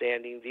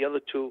outstanding. The other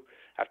two,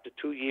 after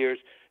 2 years,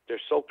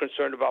 they're so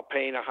concerned about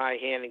paying a high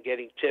hand and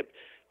getting tipped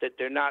that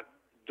they're not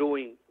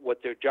doing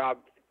what their job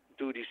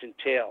duties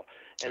entail.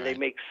 And They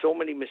make so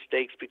many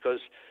mistakes because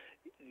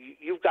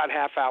you've got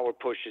half-hour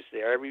pushes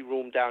there. Every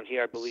room down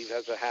here, I believe,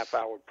 has a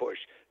half-hour push.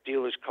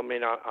 Dealers come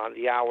in on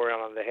the hour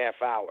and on the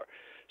half hour.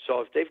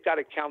 So if they've got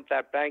to count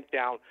that bank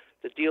down,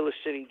 the dealer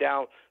sitting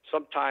down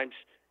sometimes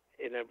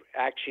in an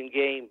action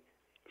game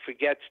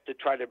forgets to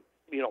try to,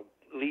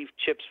 leave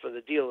chips for the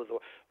dealer. The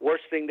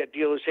worst thing that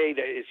dealers hate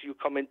is you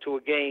come into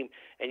a game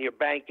and your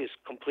bank is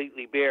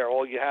completely bare.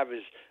 All you have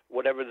is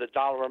whatever the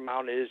dollar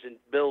amount is in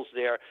bills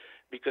there,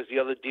 because the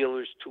other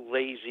dealer's too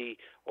lazy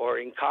or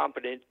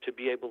incompetent to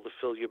be able to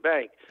fill your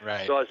bank.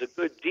 Right. So as a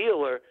good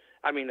dealer,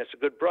 as a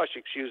good brush,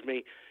 if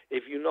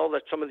you know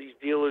that some of these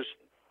dealers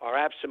are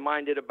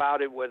absent-minded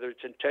about it, whether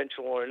it's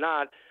intentional or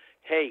not,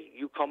 hey,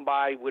 you come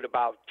by with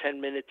about 10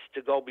 minutes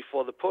to go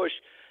before the push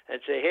and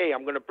say, hey,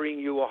 I'm going to bring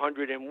you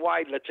 100 in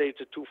white. Let's say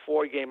it's a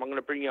 2-4 game. I'm going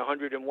to bring you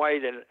 100 in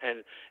white and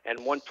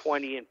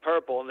 120 in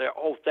purple. And they're,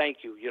 oh, thank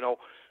you,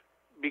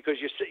 because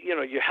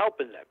you're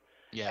helping them.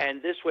 Yeah.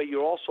 And this way,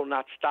 you're also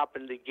not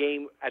stopping the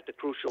game at the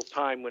crucial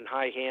time when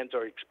high hands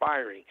are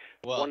expiring.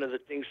 Well, one of the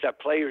things that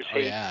players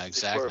hate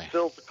exactly. is for a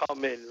fill to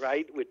come in,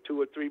 right, with 2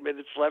 or 3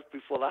 minutes left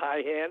before the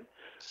high hand.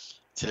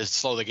 To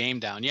slow the game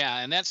down. Yeah,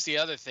 and that's the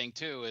other thing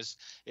too, is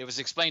it was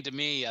explained to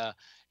me,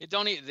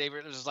 don't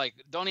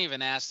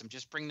even ask them,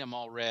 just bring them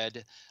all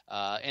red.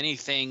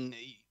 Anything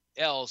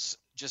else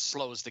just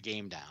slows the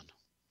game down.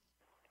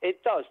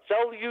 It does.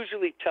 They'll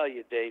usually tell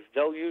you, Dave.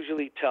 They'll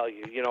usually tell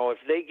you. If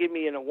they give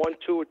me in a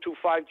 1-2 or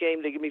 2-5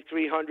 game, they give me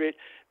 300.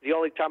 The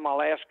only time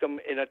I'll ask them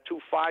in a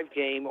 2-5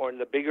 game or in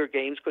the bigger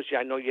games, because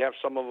I know you have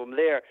some of them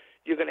there,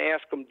 you're going to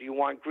ask them, do you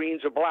want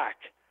greens or black?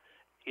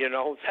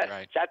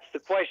 Right. That's the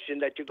question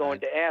that you're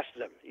going to ask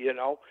them,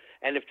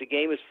 And if the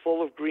game is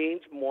full of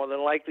greens, more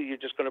than likely you're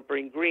just going to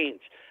bring greens.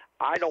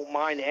 I don't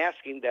mind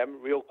asking them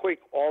real quick,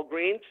 all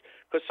greens,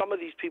 because some of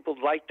these people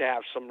like to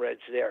have some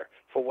reds there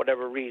for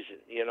whatever reason,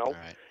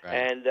 Right.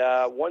 And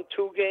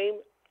 1-2 game,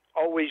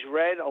 always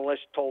red unless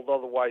told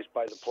otherwise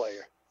by the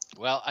player.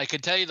 Well, I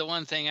could tell you the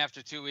one thing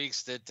after 2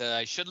 weeks that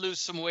I should lose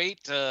some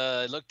weight.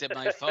 I looked at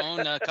my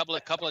phone a couple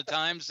of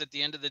times at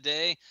the end of the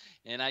day,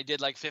 and I did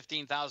like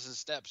 15,000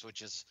 steps,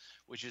 which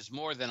is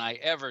more than I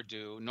ever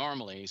do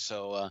normally.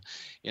 So,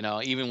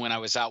 even when I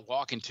was out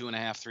walking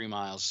 2.5, 3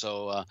 miles.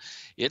 So,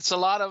 it's a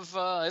lot of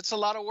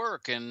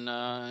work, and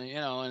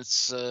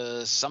it's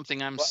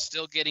something I'm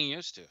still getting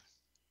used to.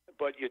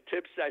 But your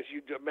tips, as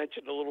you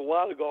mentioned a little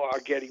while ago, are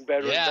getting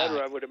better and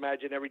better. I would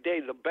imagine every day.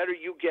 The better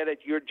you get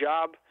at your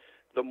job,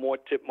 the more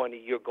tip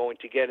money you're going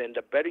to get. And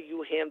the better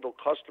you handle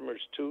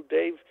customers too,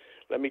 Dave,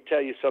 let me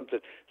tell you something.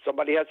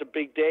 Somebody has a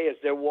big day, as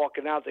they're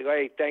walking out, they go,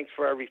 "Hey, thanks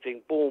for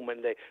everything." Boom,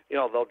 and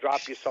they'll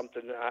drop you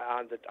something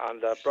on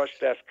the brush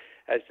desk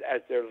as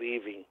they're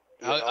leaving.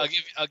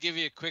 I'll give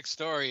you a quick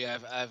story.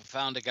 I've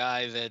found a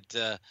guy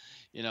that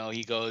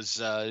he goes,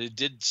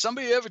 "Did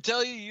somebody ever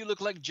tell you look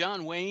like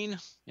John Wayne?"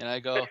 And I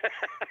go,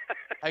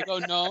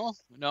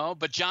 no,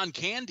 but John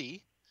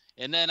Candy.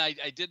 And then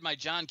I did my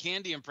John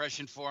Candy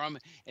impression for him,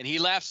 and he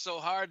laughed so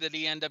hard that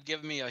he ended up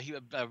giving me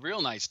a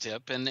real nice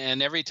tip. And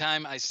every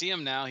time I see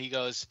him now, he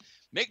goes,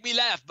 "Make me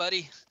laugh,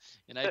 buddy."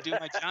 And I do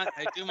my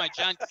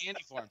John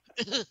Candy for him.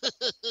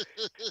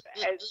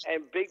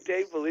 and Big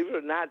Dave, believe it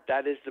or not,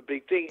 that is the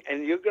big thing.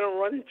 And you're going to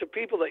run into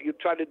people that you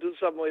try to do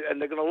something with, and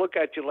they're going to look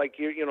at you like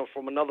you're,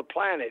 from another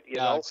planet.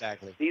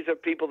 Exactly. These are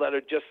people that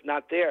are just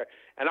not there.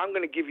 And I'm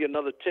going to give you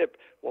another tip.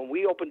 When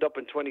we opened up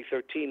in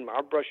 2013,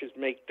 our brushes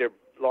make their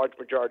large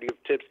majority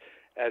of tips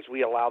as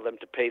we allow them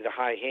to pay the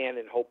high hand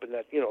and hoping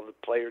that the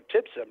player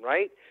tips them,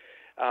 right?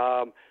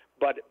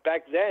 But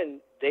back then,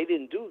 they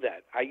didn't do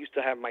that. I used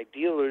to have my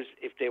dealers,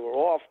 if they were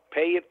off,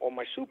 pay it, or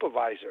my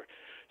supervisor.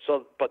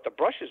 But the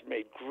brushes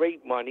made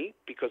great money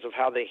because of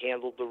how they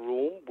handled the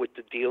room with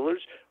the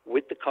dealers,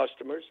 with the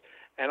customers.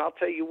 And I'll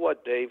tell you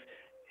what, Dave,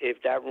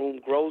 if that room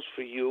grows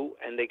for you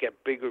and they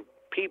get bigger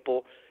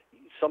people,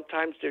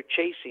 sometimes they're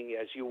chasing,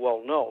 as you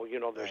well know.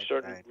 There's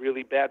certain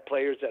really bad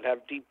players that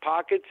have deep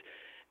pockets,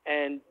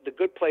 and the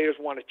good players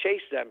want to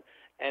chase them.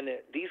 And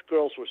these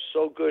girls were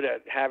so good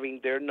at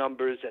having their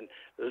numbers and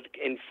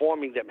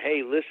informing them,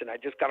 "Hey, listen, I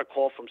just got a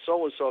call from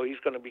so-and-so. He's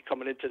going to be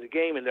coming into the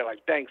game." And they're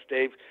like, "Thanks,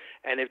 Dave."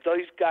 And if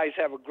those guys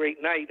have a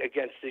great night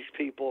against these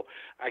people,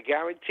 I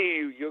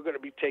guarantee you're going to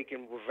be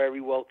taken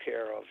very well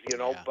care of,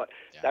 But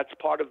that's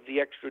part of the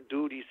extra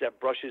duties that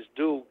brushes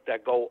do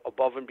that go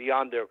above and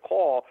beyond their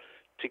call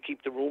to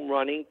keep the room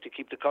running, to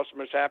keep the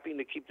customers happy, and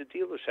to keep the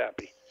dealers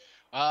happy.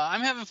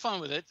 I'm having fun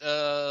with it.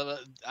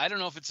 I don't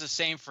know if it's the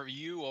same for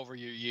you over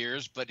your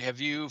years, but have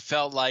you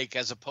felt like,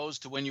 as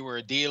opposed to when you were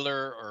a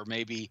dealer, or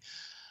maybe,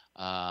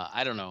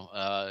 I don't know,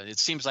 it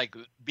seems like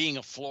being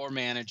a floor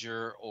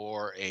manager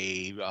or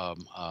a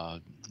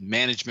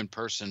management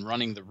person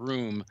running the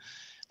room,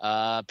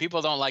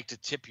 people don't like to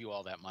tip you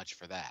all that much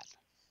for that.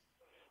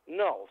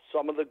 No,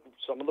 some of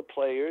the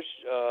players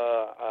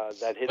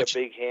that hit a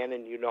big hand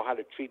and you know how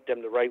to treat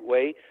them the right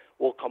way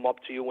will come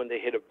up to you when they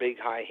hit a big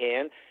high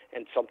hand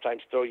and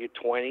sometimes throw you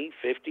 20,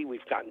 50.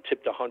 We've gotten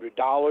tipped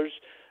 $100.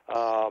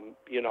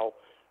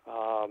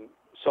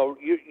 So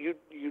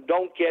you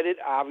don't get it,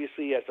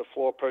 obviously, as a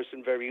floor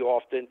person very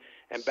often.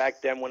 And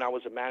back then, when I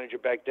was a manager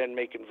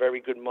making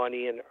very good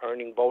money and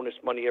earning bonus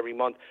money every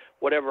month,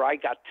 whatever I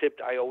got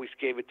tipped, I always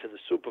gave it to the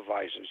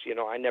supervisors.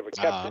 I never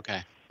kept it.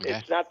 Okay.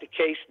 It's not the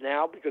case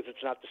now because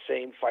it's not the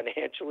same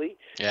financially.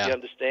 Yeah. You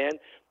understand?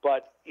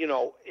 But,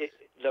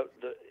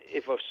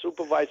 if a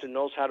supervisor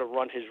knows how to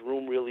run his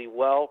room really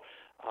well,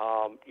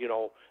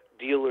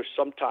 dealers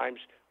sometimes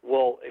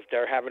will, if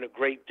they're having a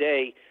great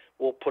day,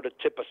 will put a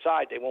tip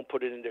aside. They won't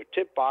put it in their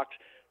tip box.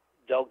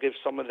 They'll give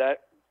some of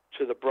that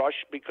to the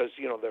brush because,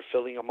 they're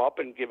filling them up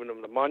and giving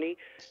them the money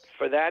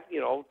for that,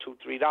 $2,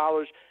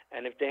 $3.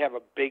 And if they have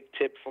a big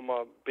tip from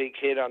a big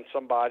hit on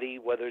somebody,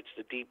 whether it's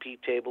the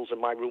DP tables in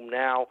my room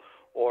now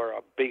or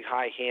a big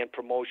high hand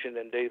promotion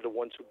and they're the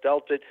ones who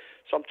dealt it,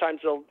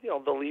 sometimes they'll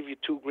leave you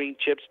 2 green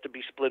chips to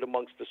be split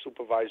amongst the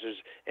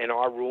supervisors in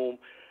our room.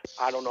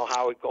 I don't know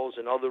how it goes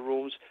in other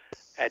rooms.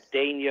 At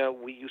Dania,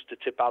 we used to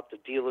tip out the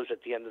dealers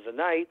at the end of the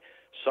night.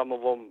 Some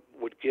of them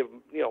would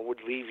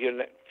would leave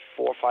you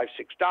 $4, $5,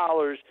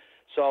 $6.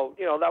 So,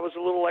 that was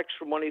a little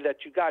extra money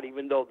that you got,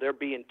 even though they're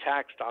being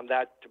taxed on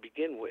that to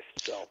begin with.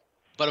 So.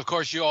 But of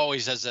course, you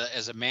always, as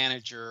a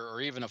manager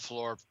or even a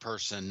floor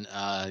person,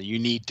 you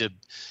need to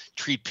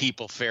treat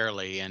people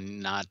fairly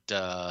and not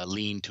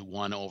lean to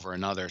one over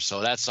another. So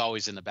that's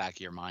always in the back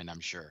of your mind, I'm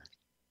sure.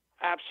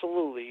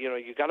 Absolutely.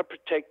 You got to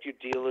protect your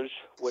dealers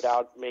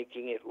without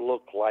making it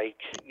look like,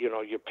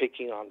 you're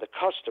picking on the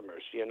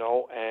customers,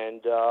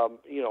 and,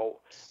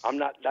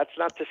 that's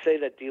not to say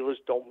that dealers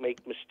don't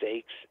make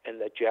mistakes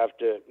and that you have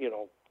to,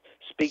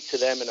 speak to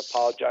them and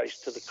apologize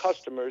to the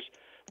customers.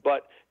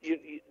 But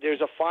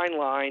there's a fine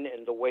line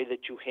in the way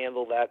that you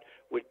handle that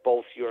with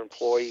both your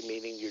employee,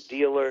 meaning your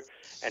dealer,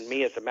 and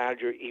me as a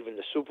manager, even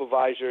the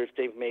supervisor, if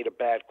they've made a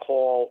bad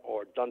call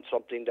or done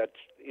something that's,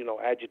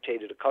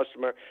 agitated a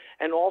customer,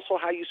 and also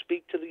how you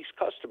speak to these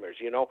customers.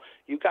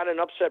 You got an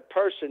upset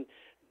person,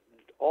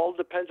 all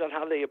depends on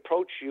how they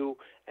approach you,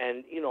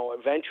 and,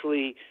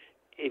 eventually,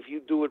 if you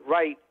do it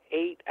right,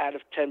 8 out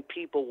of 10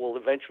 people will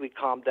eventually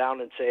calm down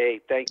and say, "Hey,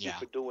 thank you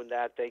for doing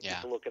that. Thank you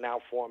for looking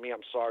out for me.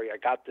 I'm sorry I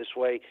got this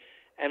way."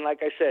 And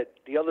like I said,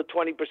 the other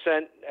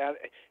 20%,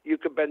 you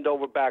could bend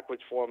over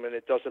backwards for them, and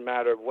it doesn't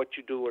matter what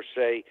you do or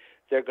say.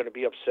 they're going to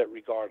be upset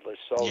regardless.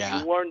 So Yeah.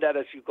 you learn that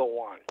as you go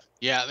on.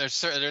 Yeah,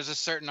 there's a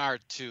certain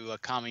art to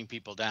calming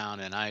people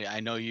down, and I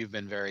know you've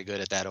been very good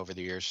at that over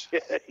the years. Yeah,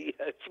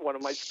 it's one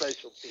of my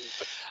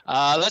specialties.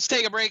 Let's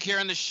take a break here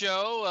on the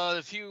show.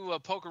 A few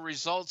poker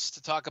results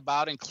to talk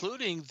about,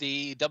 including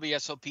the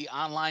WSOP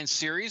Online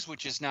Series,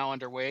 which is now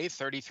underway,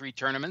 33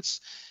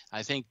 tournaments.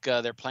 I think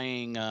they're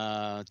playing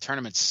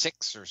tournament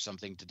 6 or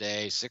something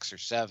today, 6 or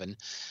 7.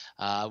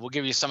 We'll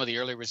give you some of the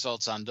early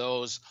results on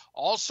those.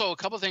 Also, a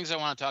couple of things I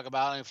want to talk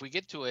about, and if we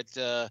get to it,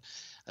 I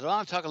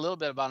want to talk a little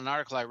bit about an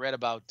article I read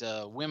about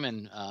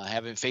women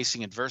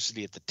facing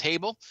adversity at the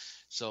table.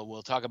 So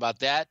we'll talk about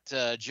that.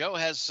 Joe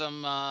has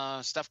some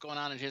stuff going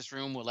on in his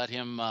room. We'll let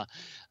him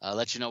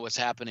let you know what's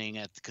happening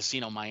at the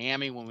Casino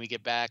Miami when we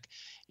get back.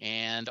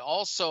 And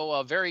also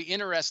a very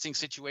interesting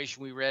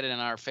situation we read in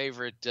our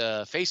favorite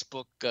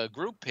Facebook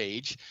group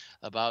page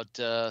about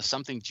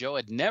something Joe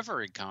had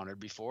never encountered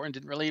before and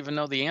didn't really even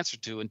know the answer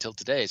to until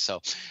today.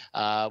 So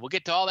we'll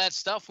get to all that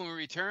stuff when we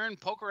return.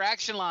 Poker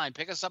Action Line.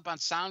 Pick us up on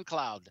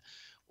SoundCloud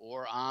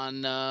or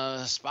on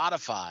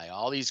Spotify.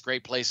 All these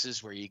great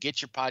places where you get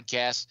your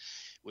podcasts.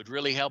 Would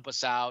really help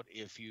us out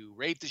if you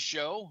rate the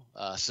show,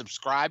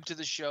 subscribe to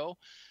the show.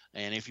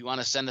 And if you want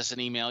to send us an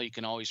email, you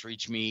can always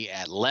reach me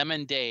at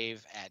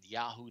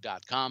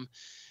lemondave@yahoo.com.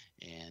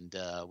 And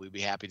we'd be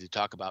happy to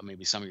talk about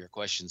maybe some of your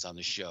questions on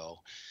the show.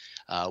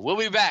 We'll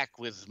be back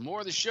with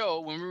more of the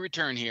show when we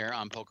return here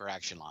on Poker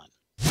Action Line.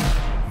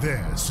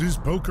 This is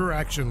Poker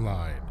Action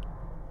Line.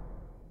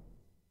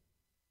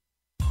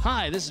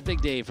 Hi, this is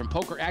Big Dave from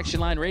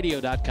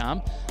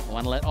PokerActionLineRadio.com. I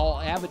want to let all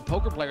avid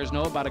poker players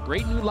know about a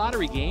great new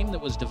lottery game that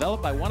was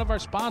developed by one of our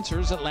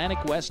sponsors,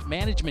 Atlantic West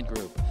Management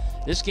Group.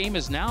 This game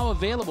is now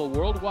available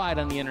worldwide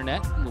on the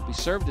internet and will be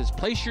served as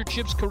Place Your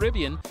Chips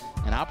Caribbean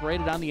and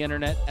operated on the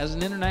internet as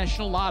an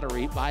international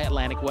lottery by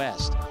Atlantic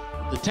West.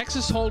 The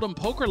Texas Hold'em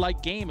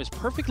poker-like game is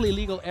perfectly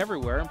legal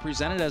everywhere and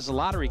presented as a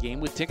lottery game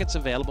with tickets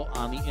available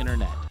on the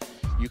internet.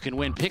 You can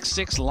win Pick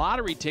 6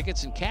 lottery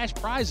tickets and cash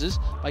prizes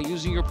by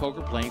using your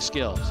poker playing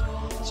skills.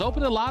 It's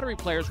open to lottery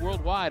players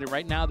worldwide, and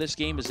right now this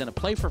game is in a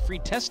play-for-free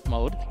test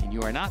mode, and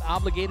you are not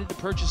obligated to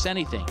purchase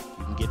anything.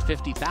 You can get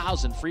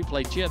 50,000 free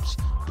play chips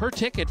per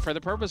ticket for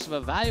the purpose of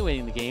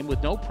evaluating the game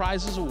with no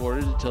prizes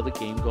awarded until the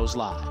game goes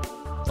live.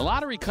 The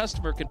lottery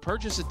customer can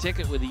purchase a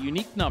ticket with a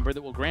unique number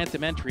that will grant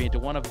them entry into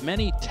one of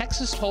many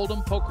Texas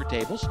Hold'em poker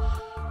tables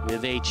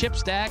with a chip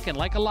stack, and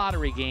like a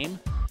lottery game,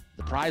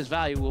 the prize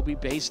value will be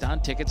based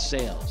on ticket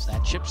sales.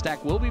 That chip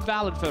stack will be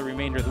valid for the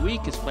remainder of the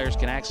week, as players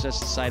can access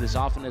the site as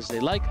often as they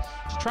like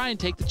to try and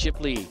take the chip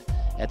lead.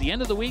 At the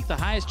end of the week, the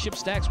highest chip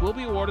stacks will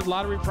be awarded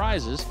lottery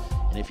prizes,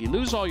 and if you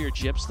lose all your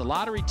chips, the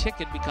lottery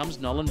ticket becomes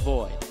null and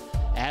void.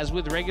 As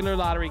with regular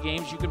lottery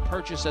games, you can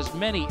purchase as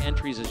many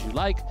entries as you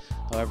like.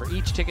 However,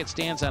 each ticket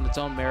stands on its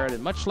own merit,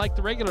 and much like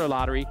the regular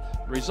lottery,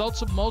 the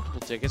results of multiple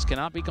tickets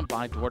cannot be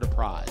combined toward a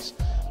prize.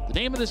 The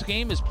name of this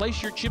game is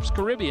Place Your Chips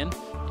Caribbean,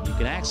 and you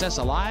can access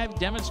a live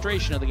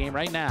demonstration of the game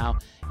right now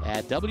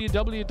at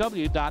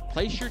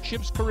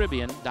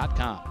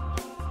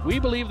www.placeyourchipscaribbean.com. We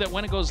believe that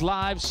when it goes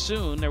live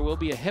soon, there will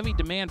be a heavy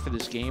demand for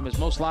this game, as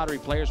most lottery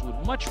players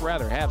would much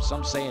rather have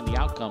some say in the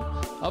outcome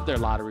of their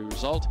lottery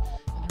result,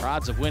 and their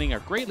odds of winning are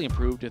greatly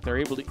improved if they're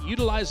able to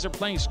utilize their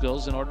playing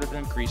skills in order to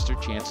increase their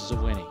chances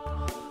of winning.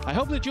 I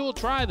hope that you will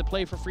try the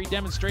Play for Free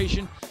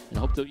demonstration, and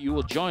hope that you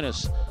will join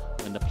us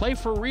when the Play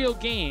for Real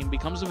game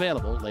becomes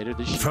available later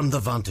this year. From the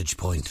vantage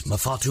point,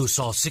 Mafatu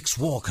saw 6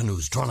 war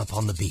canoes drawn up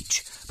on the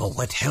beach, but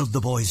what held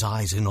the boy's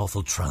eyes in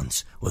awful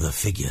trance were the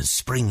figures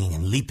springing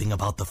and leaping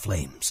about the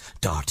flames,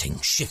 darting,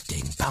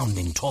 shifting,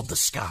 bounding toward the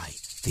sky.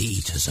 The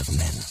eaters of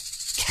men.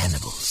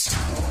 Cannibals.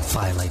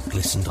 Firelight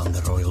glistened on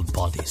their oiled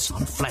bodies,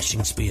 on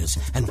flashing spears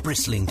and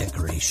bristling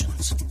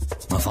decorations.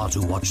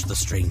 Mafatu watched the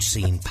strange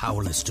scene,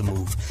 powerless to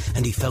move,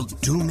 and he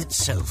felt doom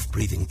itself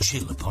breathing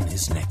chill upon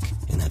his neck.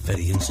 In that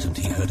very instant,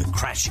 he heard a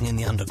crashing in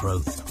the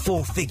undergrowth.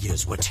 4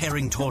 figures were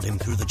tearing toward him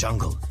through the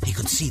jungle. He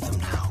could see them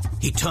now.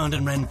 He turned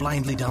and ran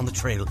blindly down the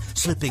trail,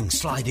 slipping,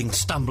 sliding,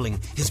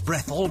 stumbling, his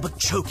breath all but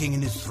choking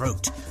in his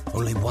throat.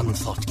 Only one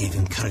thought gave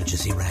him courage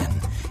as he ran.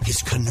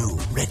 His canoe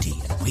ready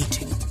and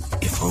waiting.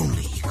 If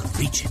only he could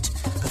reach it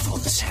before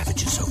the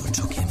savages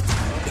overtook him.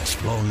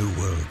 Explore new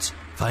worlds.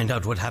 Find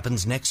out what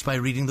happens next by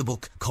reading the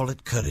book Call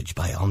It Courage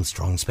by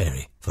Armstrong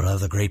Sperry. For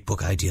other great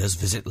book ideas,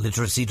 visit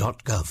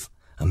literacy.gov.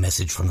 A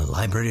message from the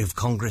Library of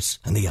Congress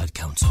and the Ad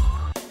Council.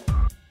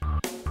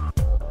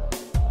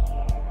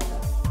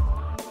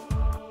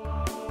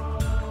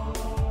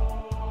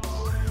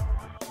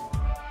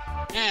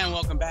 And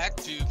welcome back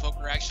to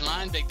Poker Action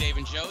Line. Big Dave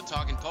and Joe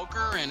talking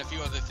poker and a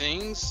few other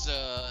things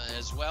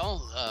as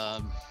well.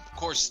 Of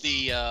course,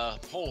 the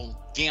whole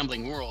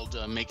gambling world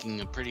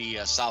making a pretty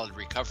solid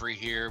recovery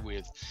here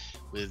with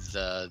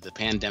the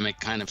pandemic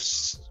kind of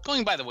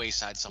going by the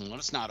wayside somewhat.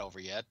 It's not over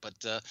yet, but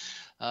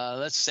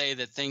let's say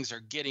that things are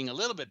getting a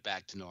little bit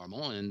back to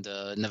normal. And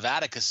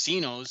Nevada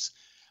casinos,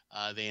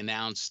 they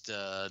announced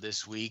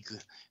this week,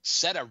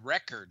 set a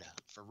record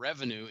for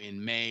revenue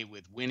in May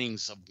with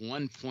winnings of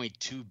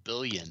 $1.2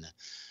 billion.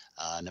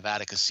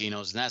 Nevada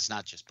casinos, and that's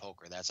not just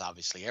poker. That's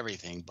obviously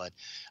everything. But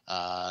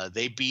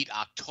they beat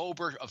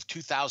October of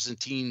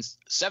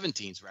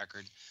 2017's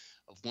record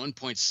of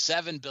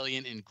 1.7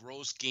 billion in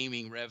gross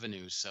gaming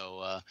revenue.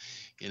 So,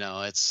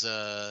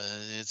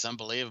 it's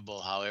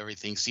unbelievable how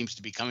everything seems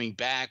to be coming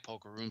back.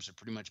 Poker rooms are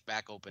pretty much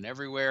back open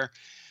everywhere.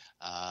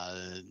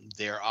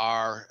 There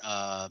are,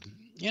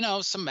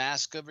 some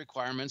mask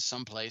requirements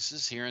some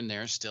places here and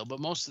there still, but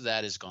most of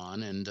that is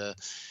gone. And,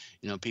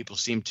 people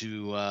seem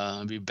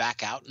to be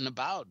back out and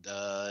about.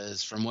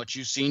 As from what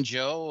you've seen,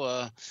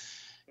 Joe,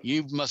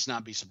 you must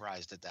not be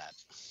surprised at that.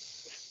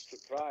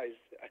 Surprised?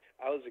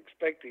 I was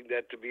expecting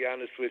that, to be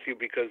honest with you,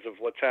 because of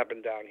what's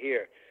happened down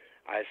here.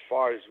 As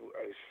far as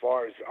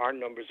our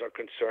numbers are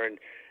concerned,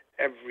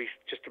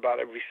 just about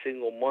every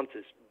single month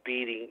is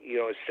beating,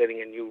 is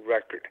setting a new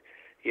record.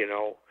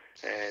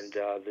 And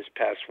this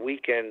past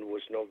weekend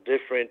was no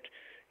different.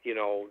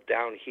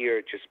 Down here,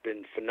 it's just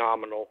been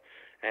phenomenal.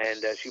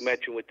 And as you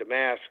mentioned with the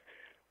mask,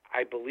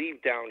 I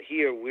believe down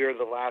here we're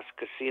the last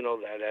casino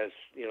that has,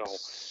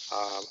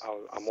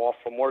 I'm off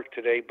from work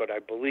today, but I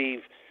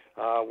believe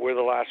we're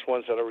the last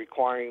ones that are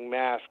requiring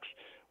masks,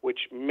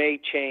 which may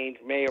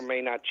or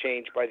may not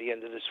change by the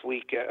end of this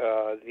week.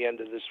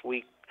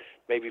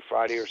 Maybe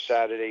Friday or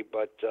Saturday.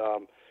 But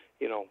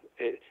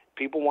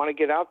people want to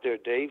get out there,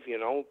 Dave.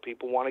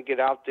 People want to get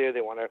out there.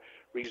 They want to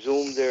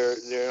resume their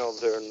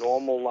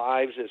normal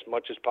lives as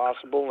much as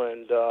possible.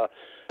 And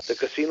the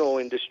casino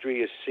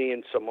industry is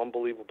seeing some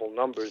unbelievable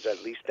numbers,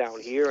 at least down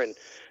here. And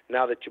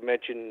now that you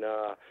mentioned,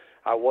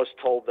 I was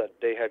told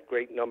that they had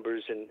great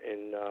numbers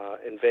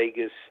in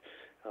Vegas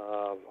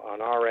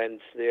on our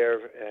end there,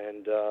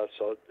 and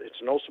so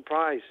it's no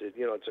surprise.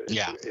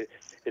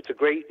 It's a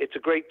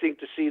great thing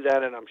to see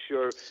that, and I'm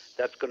sure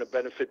that's going to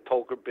benefit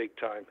poker big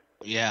time.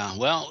 Yeah,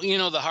 well,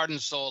 the heart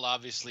and soul,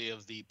 obviously,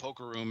 of the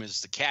poker room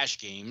is the cash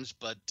games,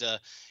 but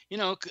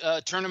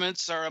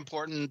tournaments are an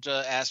important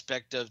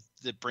aspect of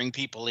that bring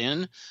people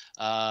in.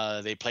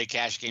 They play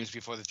cash games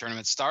before the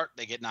tournaments start.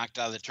 They get knocked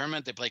out of the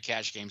tournament. They play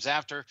cash games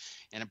after,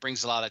 and it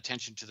brings a lot of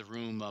attention to the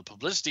room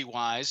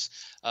publicity-wise.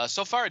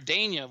 So far,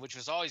 Dania, which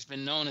has always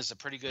been known as a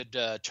pretty good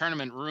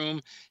tournament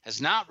room, has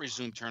not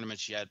resumed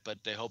tournaments yet,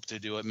 but they hope to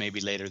do it maybe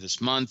later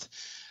this month.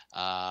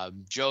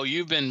 Joe,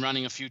 you've been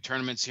running a few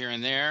tournaments here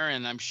and there,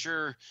 and I'm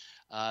sure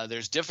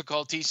there's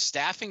difficulty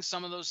staffing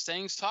some of those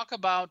things. Talk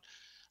about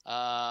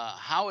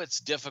how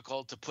it's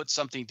difficult to put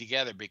something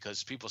together,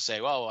 because people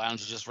say, well, why don't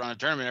you just run a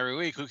tournament every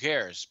week? Who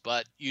cares?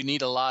 But you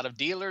need a lot of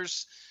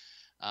dealers,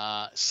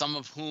 some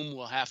of whom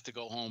will have to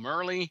go home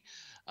early.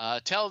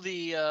 Tell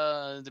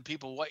the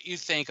people what you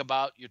think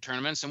about your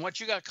tournaments and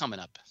what you got coming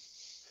up.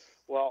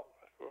 Well,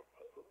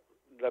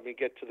 let me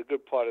get to the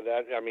good part of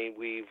that. I mean,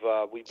 we've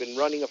been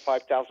running a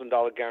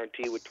 $5,000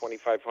 guarantee with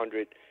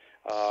 $2,500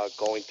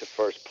 going to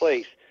first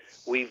place.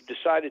 We've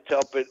decided to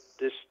up it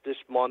this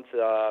month.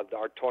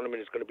 Our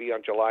tournament is going to be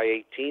on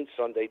July 18th,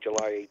 Sunday,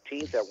 July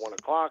 18th at 1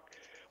 o'clock,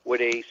 with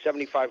a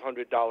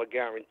 $7,500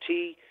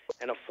 guarantee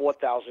and a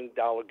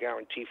 $4,000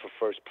 guarantee for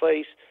first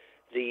place.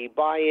 The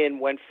buy-in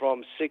went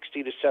from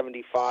 60 to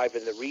 75,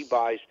 and the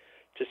rebuys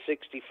to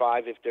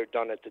 65 if they're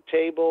done at the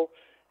table.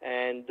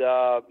 And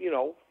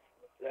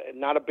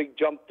not a big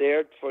jump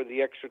there for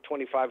the extra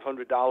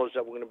 $2,500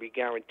 that we're going to be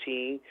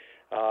guaranteeing.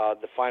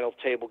 The final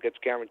table gets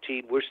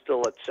guaranteed. We're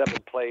still at 7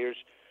 players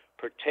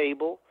per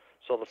table.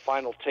 So the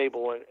final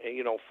table,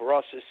 for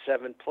us is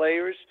 7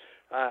 players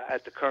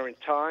at the current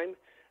time.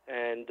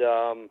 And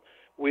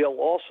we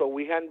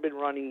hadn't been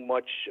running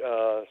much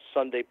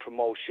Sunday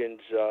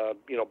promotions,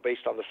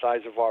 based on the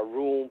size of our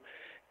room.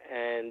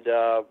 And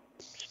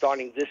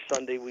starting this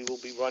Sunday, we will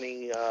be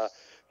running a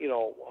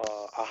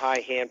high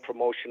hand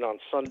promotion on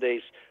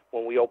Sundays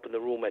when we open the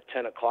room at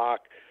 10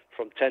 o'clock,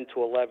 from 10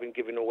 to 11,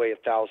 giving away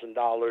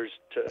 $1,000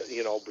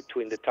 to,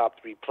 between the top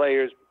 3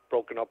 players,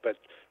 broken up at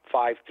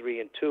 5, 3,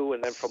 and 2,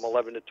 and then from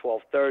 11 to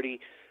 12:30,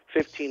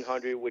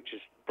 $1,500, which is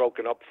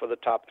broken up for the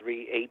top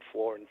 3, 8,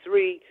 4, and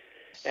 3.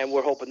 And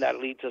we're hoping that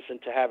leads us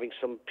into having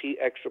some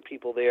extra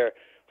people there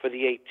for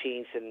the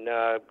 18th, and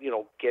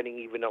getting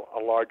even a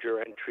larger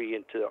entry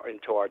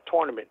into our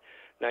tournament.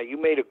 Now, you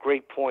made a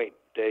great point,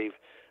 Dave.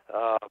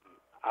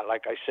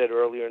 Like I said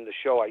earlier in the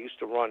show, I used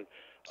to run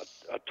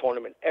a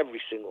tournament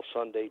every single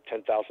Sunday,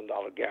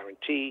 $10,000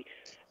 guarantee.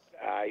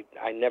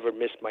 I never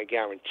missed my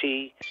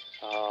guarantee,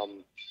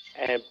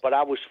 but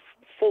I was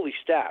fully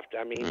staffed.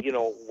 I mean,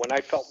 when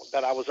I felt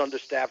that I was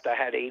understaffed, I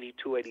had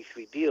 82,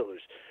 83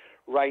 dealers.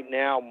 Right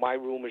now, my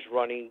room is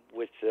running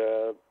with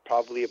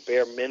probably a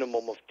bare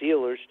minimum of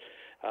dealers,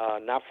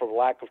 not for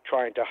lack of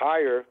trying to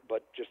hire,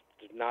 but just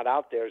not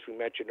out there, as we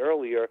mentioned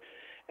earlier.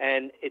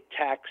 And it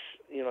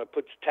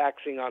puts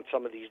taxing on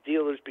some of these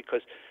dealers,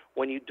 because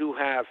when you do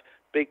have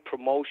big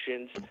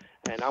promotions,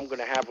 and I'm going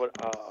to have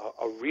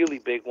a really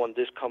big one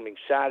this coming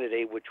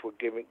Saturday, which we're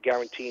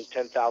guaranteeing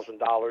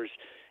 $10,000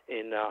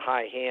 in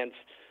high hands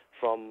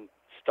from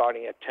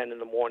starting at 10 in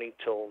the morning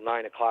till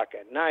 9 o'clock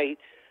at night.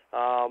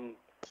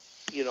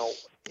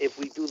 If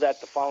we do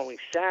that the following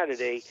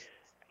Saturday,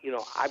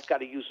 I've got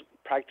to use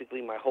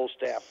practically my whole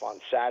staff on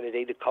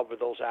Saturday to cover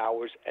those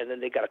hours, and then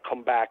they got to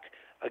come back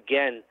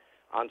again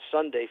on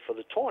Sunday for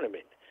the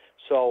tournament.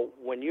 So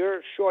when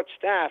you're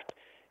short-staffed,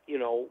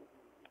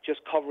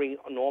 just covering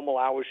normal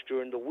hours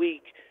during the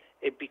week,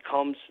 it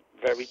becomes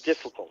very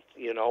difficult,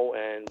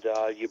 and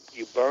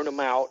you burn them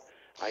out.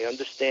 I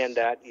understand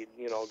that.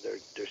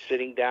 They're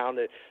sitting down.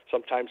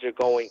 Sometimes they're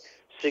going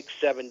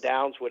 6-7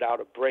 downs without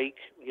a break,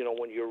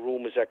 when your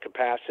room is at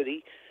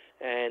capacity.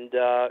 And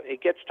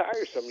it gets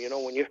tiresome,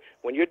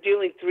 when you're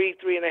dealing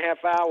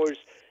 3.5 hours,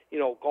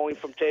 going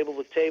from table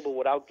to table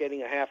without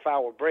getting a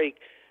half-hour break.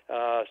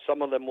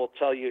 Some of them will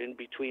tell you in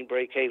between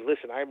break, hey,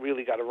 listen, I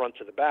really got to run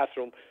to the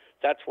bathroom.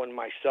 That's when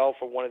myself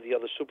or one of the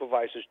other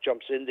supervisors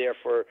jumps in there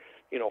for,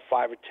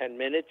 5 or 10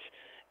 minutes.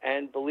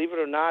 And believe it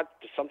or not,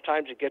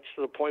 sometimes it gets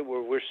to the point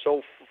where we're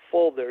so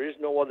full, there is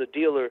no other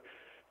dealer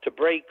to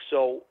break.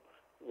 So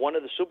one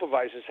of the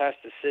supervisors has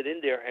to sit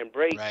in there and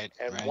break. Right,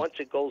 and once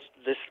it goes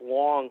this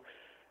long,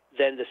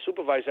 then the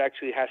supervisor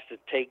actually has to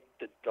take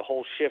the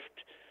whole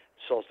shift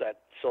so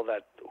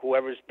that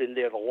whoever's been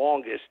there the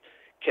longest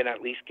can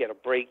at least get a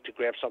break to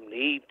grab something to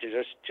eat, to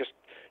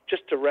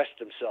just to rest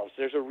themselves.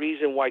 There's a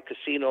reason why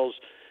casinos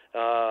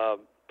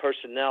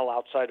personnel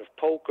outside of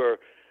poker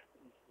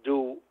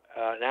do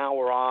an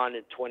hour on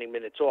and 20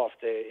 minutes off.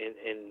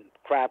 In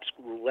craps,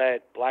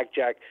 roulette,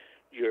 blackjack,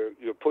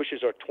 your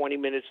pushes are 20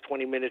 minutes,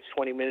 20 minutes,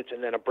 20 minutes,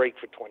 and then a break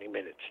for 20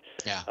 minutes.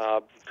 Yeah.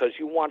 Because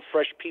you want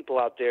fresh people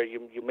out there.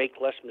 You make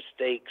less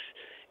mistakes,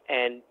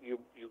 and you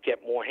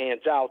get more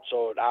hands out.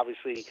 So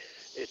obviously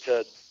it's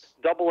a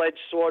double-edged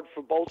sword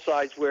for both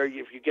sides, where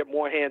if you get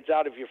more hands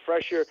out, if you're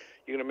fresher,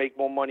 you're going to make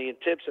more money in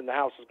tips, and the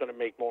house is going to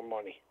make more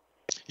money.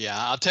 Yeah,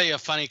 I'll tell you a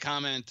funny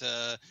comment.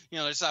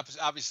 There's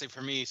obviously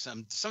for me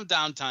some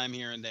downtime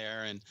here and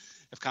there, and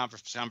have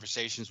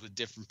conversations with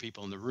different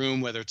people in the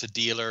room, whether it's a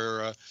dealer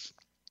or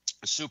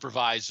a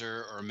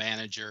supervisor or a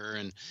manager.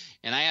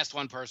 And I asked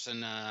one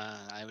person,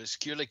 I was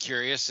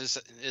curious,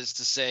 is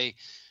to say,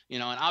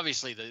 and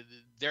obviously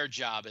their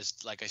job is,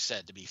 like I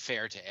said, to be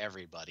fair to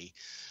everybody,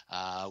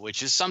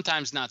 which is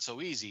sometimes not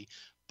so easy.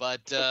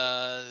 But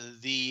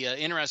the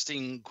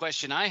interesting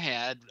question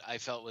I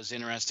felt was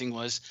interesting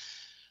was,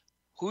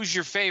 who's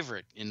your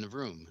favorite in the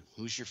room?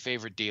 Who's your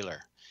favorite dealer?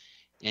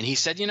 And he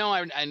said,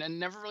 I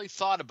never really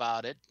thought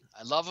about it.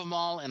 I love them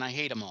all and I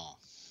hate them all.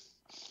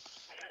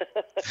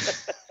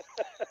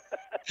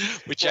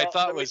 Which I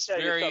thought was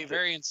very,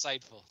 very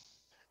insightful.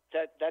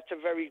 That's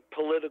a very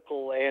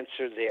political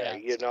answer there,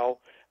 Yeah.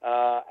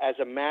 As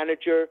a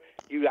manager,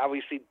 you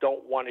obviously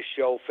don't want to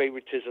show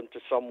favoritism to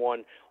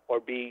someone or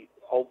be,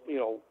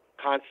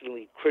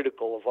 constantly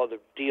critical of other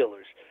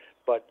dealers.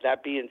 But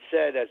that being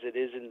said, as it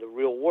is in the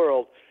real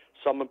world,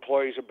 some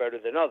employees are better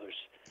than others.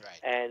 Right.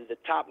 And the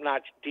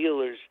top-notch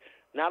dealers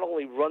not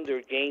only run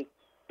their game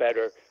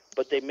better,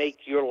 but they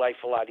make your life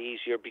a lot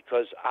easier,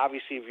 because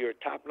obviously if you're a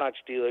top-notch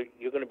dealer,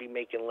 you're going to be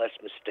making less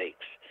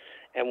mistakes.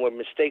 And when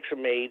mistakes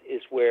are made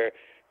is where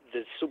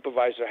the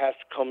supervisor has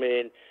to come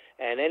in.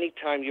 And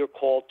anytime you're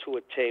called to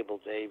a table,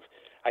 Dave,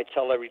 I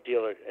tell every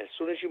dealer, as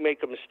soon as you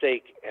make a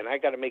mistake and I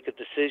got to make a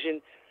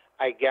decision,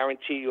 I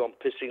guarantee you I'm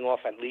pissing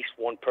off at least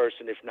one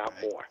person, if not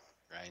more.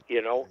 Right.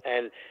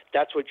 And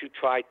that's what you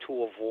try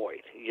to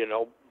avoid,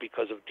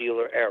 because of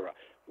dealer error.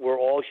 We're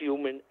all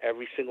human.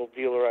 Every single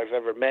dealer I've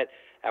ever met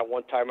at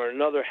one time or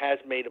another has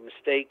made a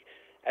mistake.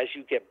 As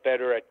you get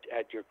better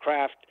at your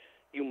craft,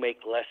 you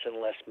make less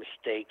and less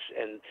mistakes,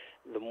 and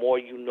the more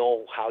you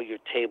know how your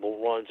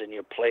table runs and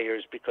your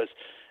players, because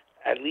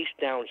at least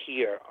down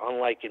here,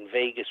 unlike in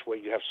Vegas where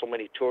you have so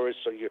many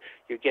tourists, so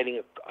you're getting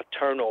a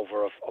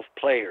turnover of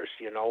players,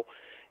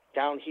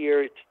 Down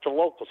here, it's the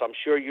locals. I'm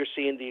sure you're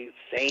seeing the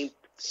same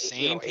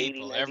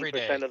people 80-90% every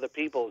day. of the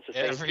people. It's the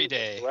same Every people,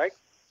 day. right?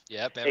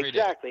 Yep, every day.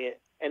 Exactly.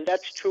 And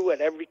that's true at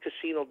every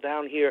casino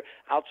down here,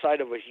 outside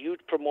of a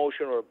huge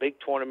promotion or a big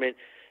tournament.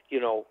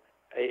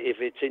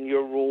 If it's in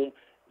your room,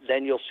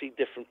 then you'll see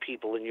different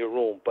people in your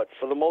room. But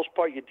for the most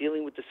part, you're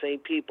dealing with the same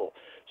people.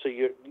 So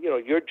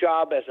your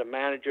job as a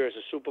manager, as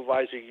a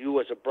supervisor, you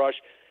as a brush,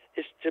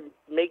 is to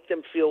make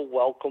them feel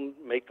welcome,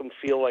 make them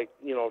feel like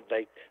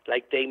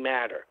they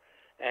matter.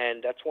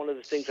 And that's one of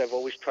the things I've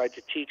always tried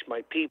to teach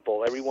my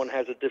people. Everyone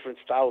has a different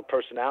style of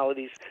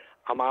personalities.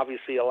 I'm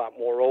obviously a lot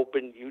more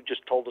open. You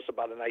just told us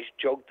about a nice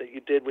joke that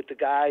you did with the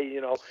guy.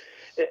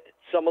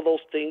 Some of those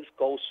things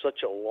go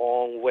such a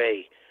long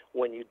way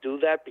when you do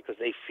that, because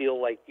they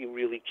feel like you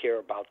really care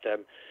about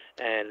them.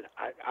 And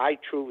I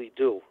truly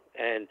do.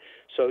 And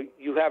so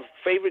you have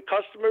favorite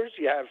customers,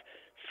 you have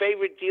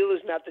favorite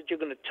dealers, not that you're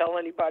going to tell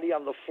anybody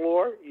on the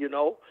floor,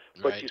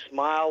 but Right. you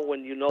smile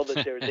when you know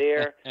that they're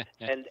there,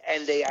 and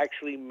they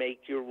actually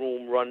make your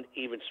room run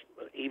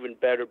even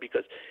better,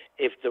 because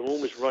if the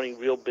room is running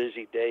real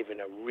busy, Dave,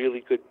 and a really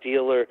good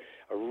dealer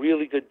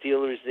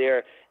is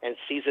there and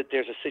sees that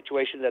there's a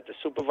situation that the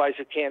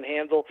supervisor can't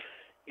handle,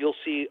 you'll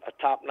see a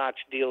top-notch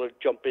dealer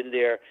jump in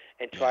there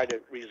and try to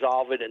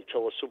resolve it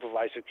until a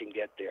supervisor can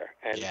get there.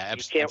 And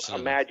you can't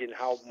imagine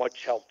how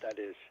much help that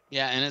is.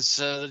 Yeah, and it's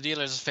the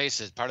dealers,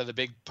 face it, part of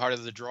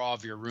the draw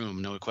of your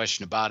room, no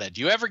question about it.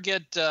 Do you ever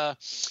get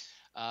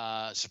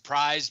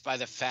surprised by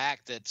the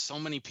fact that so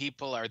many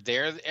people are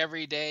there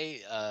every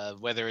day,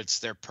 whether it's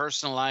their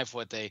personal life,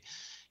 what they,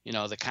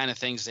 the kind of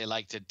things they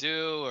like to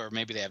do, or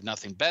maybe they have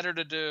nothing better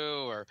to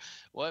do, or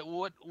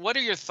what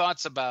are your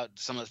thoughts about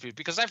some of those people?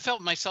 Because I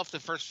felt myself the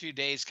first few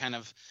days kind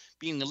of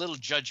being a little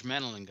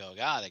judgmental and go,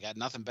 God, they got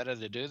nothing better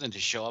to do than to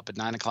show up at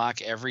 9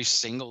 o'clock every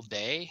single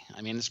day.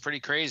 I mean, it's pretty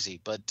crazy,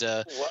 but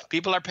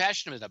people are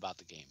passionate about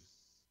the game.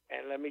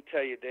 And let me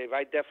tell you, Dave,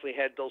 I definitely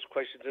had those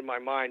questions in my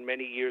mind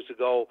many years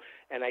ago,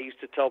 and I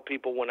used to tell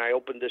people when I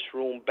opened this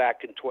room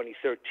back in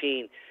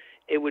 2013,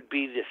 it would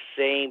be the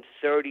same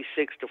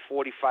 36 to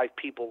 45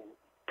 people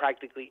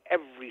practically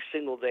every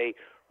single day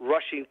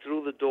rushing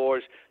through the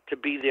doors to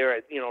be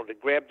there, to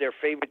grab their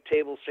favorite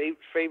table,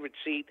 favorite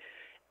seat.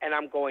 And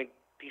I'm going,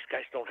 these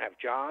guys don't have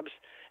jobs.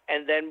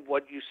 And then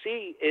what you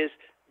see is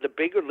the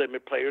bigger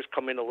limit players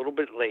come in a little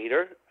bit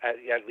later,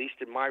 at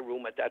least in my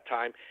room at that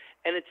time,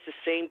 and it's the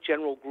same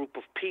general group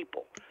of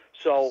people.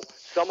 So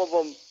some of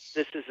them,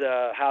 this is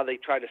how they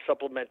try to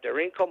supplement their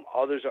income.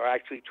 Others are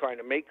actually trying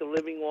to make a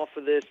living off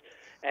of this.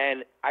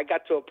 And I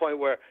got to a point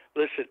where,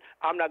 listen,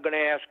 I'm not going to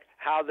ask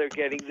how they're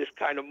getting this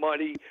kind of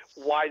money,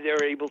 why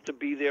they're able to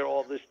be there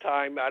all this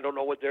time. I don't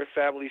know what their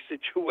family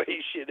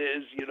situation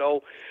is,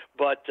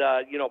 But,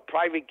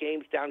 private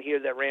games down here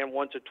that ran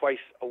once or twice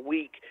a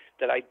week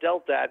that I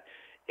dealt at,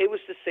 it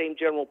was the same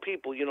general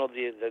people.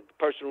 The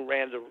person who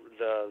ran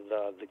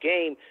the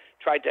game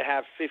tried to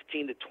have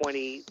 15 to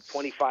 20,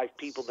 25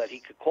 people that he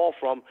could call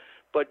from,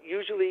 but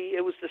usually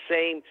it was the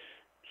same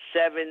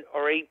 7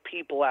 or 8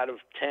 people out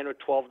of 10 or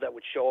 12 that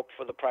would show up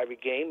for the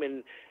private game,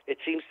 and it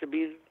seems to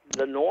be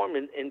the norm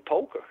in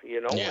poker,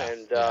 Yeah,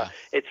 and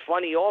it's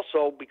funny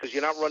also because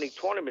you're not running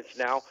tournaments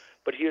now,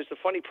 but here's the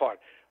funny part.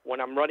 When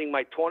I'm running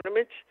my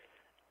tournaments,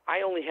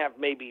 I only have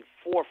maybe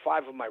 4 or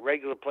 5 of my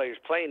regular players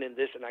playing in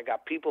this, and I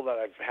got people that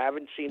I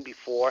haven't seen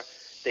before.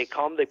 They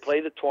come, they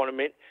play the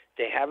tournament.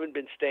 They haven't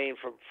been staying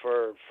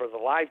for the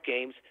live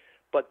games,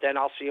 but then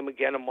I'll see them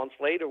again a month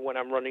later when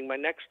I'm running my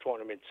next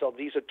tournament. So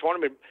these are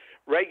tournament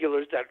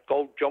regulars that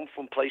go jump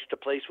from place to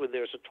place where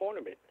there's a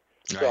tournament.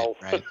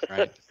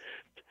 Right.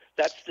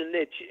 That's the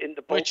niche in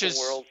the poker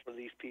world for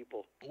these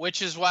people.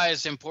 Which is why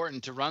it's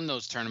important to run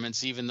those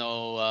tournaments, even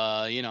though,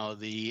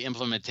 the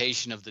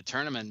implementation of the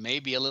tournament may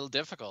be a little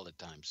difficult at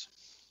times.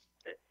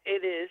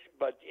 It is,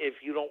 but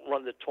if you don't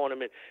run the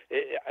tournament,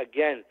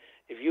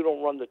 if you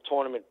don't run the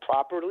tournament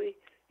properly,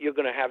 you're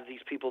going to have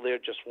these people there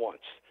just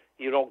once.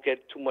 You don't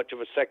get too much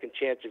of a second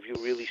chance if you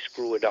really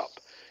screw it up.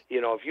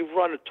 If you've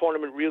run a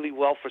tournament really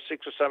well for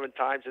 6 or 7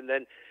 times and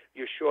then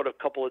you're short a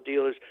couple of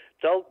dealers,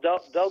 they'll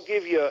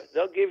give you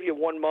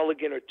 1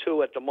 mulligan or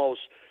 2 at the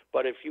most.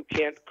 But if you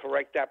can't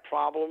correct that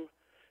problem,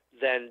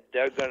 then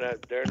they're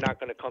not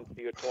gonna come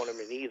to your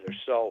tournament either.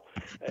 So,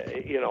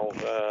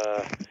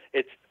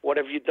 it's what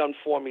have you done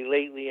for me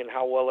lately, and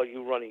how well are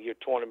you running your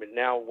tournament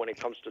now when it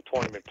comes to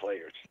tournament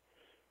players?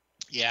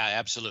 Yeah,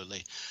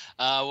 absolutely.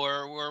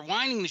 We're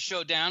winding the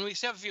show down. We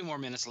still have a few more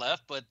minutes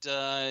left, but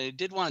I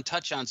did want to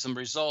touch on some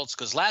results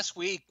because last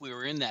week we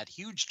were in that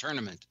huge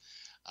tournament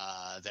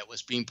that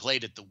was being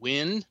played at the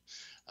Wynn.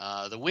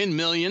 The Wynn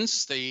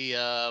Millions, they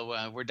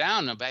were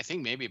down, I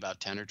think, maybe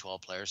about 10 or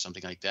 12 players,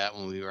 something like that,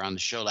 when we were on the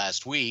show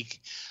last week.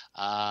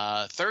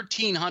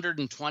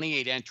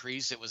 1,328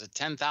 entries. It was a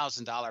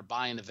 $10,000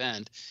 buy-in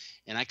event.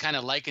 And I kind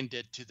of likened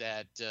it to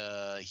that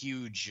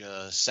huge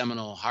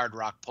seminal Hard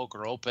Rock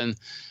Poker Open a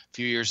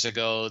few years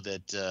ago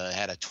that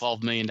had a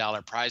 $12 million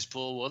prize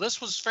pool. Well, this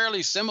was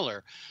fairly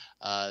similar.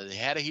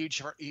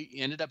 He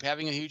ended up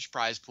having a huge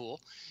prize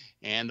pool.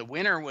 And the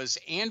winner was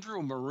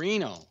Andrew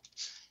Marino.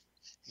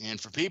 And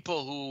for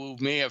people who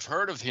may have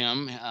heard of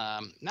him,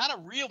 not a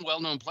real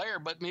well-known player,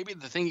 but maybe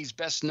the thing he's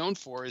best known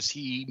for is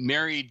he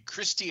married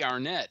Christy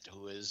Arnett,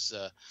 who has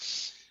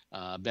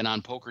been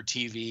on Poker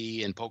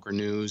TV and Poker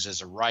News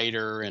as a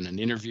writer and an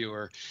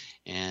interviewer,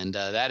 and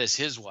that is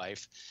his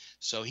wife.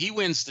 So he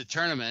wins the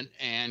tournament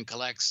and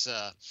collects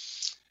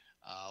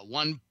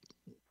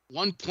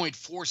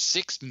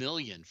 $1.46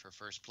 million for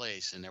first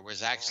place. And there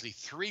was actually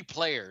 3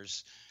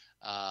 players.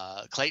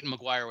 Clayton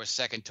McGuire was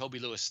second, Toby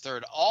Lewis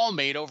third, all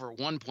made over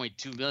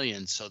 $1.2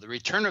 million. So the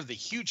return of the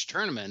huge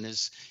tournament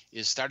is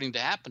starting to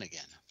happen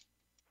again.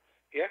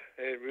 Yeah,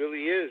 it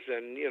really is.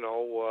 And,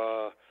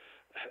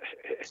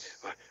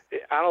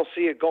 I don't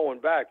see it going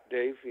back,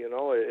 Dave.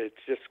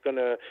 It's just going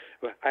to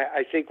 –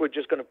 I think we're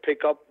just going to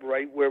pick up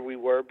right where we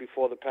were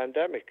before the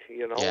pandemic,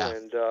 Yeah.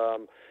 And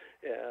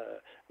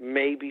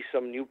maybe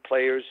some new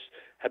players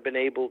have been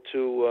able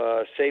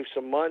to save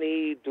some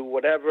money, do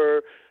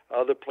whatever.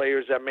 Other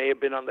players that may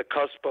have been on the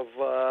cusp of,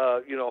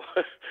 of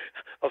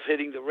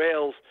hitting the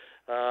rails,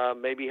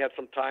 maybe had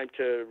some time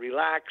to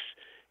relax,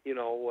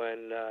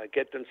 and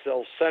get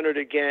themselves centered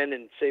again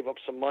and save up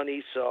some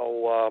money.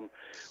 So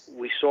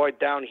we saw it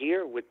down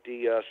here with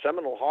the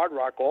Seminole Hard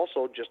Rock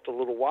also just a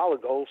little while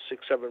ago,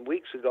 6-7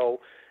 weeks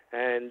ago,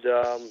 and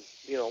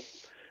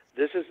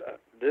this is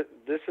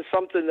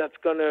something that's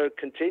going to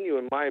continue,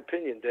 in my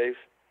opinion, Dave.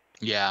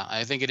 Yeah,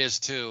 I think it is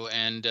too,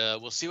 and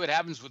we'll see what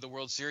happens with the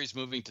World Series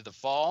moving to the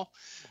fall.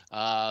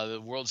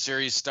 The World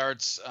Series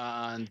starts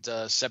on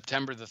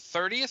September the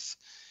 30th.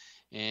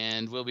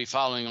 And we'll be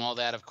following all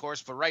that, of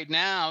course. But right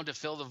now, to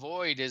fill the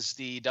void is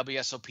the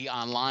WSOP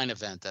Online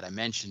event that I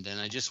mentioned.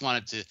 And I just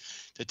wanted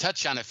to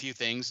touch on a few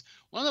things.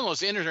 One of the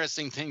most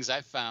interesting things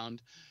I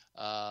found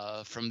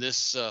from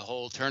this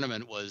whole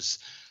tournament was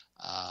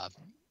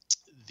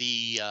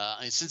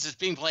since it's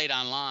being played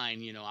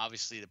online,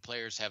 obviously the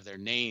players have their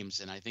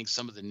names. And I think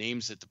some of the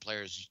names that the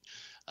players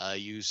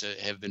use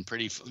have been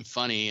pretty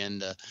funny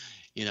and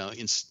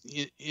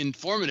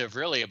informative,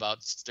 really, about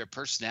their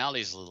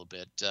personalities a little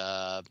bit.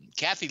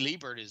 Kathy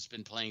Liebert has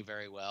been playing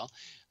very well.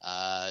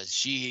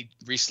 She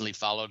recently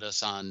followed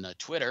us on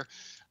Twitter,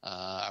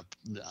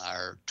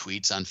 our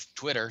tweets on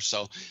Twitter.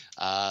 So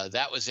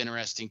that was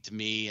interesting to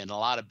me, and a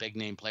lot of big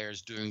name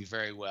players doing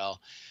very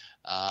well.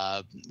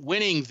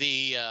 Winning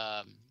the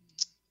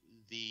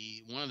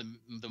one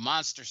of the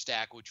Monster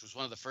Stack, which was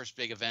one of the first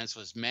big events,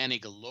 was Manny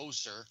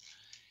Galoser,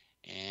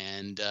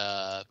 and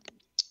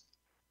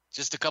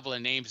just a couple of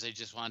names I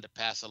just wanted to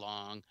pass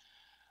along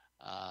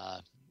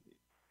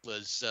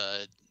was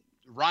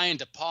Ryan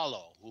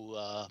DePaulo, who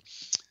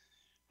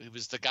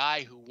was the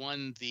guy who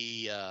won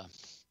the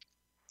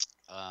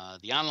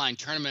online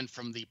tournament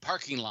from the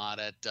parking lot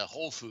at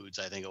Whole Foods,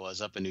 I think it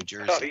was, up in New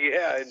Jersey. Oh,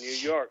 yeah, in New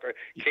York. Or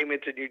came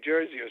into New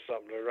Jersey or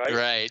something, right?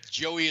 Right.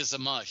 Joey is a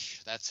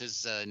mush. That's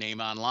his name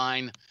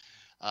online.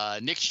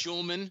 Nick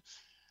Schulman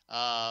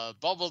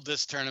bubbled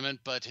this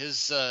tournament, but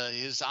his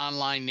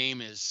online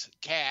name is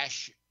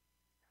Cassius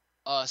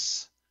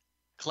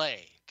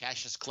Clay,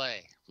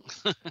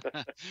 which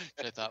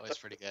I thought was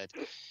pretty good.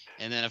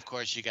 And then, of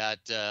course, you got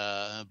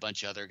a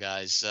bunch of other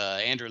guys.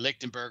 Andrew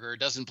Lichtenberger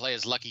doesn't play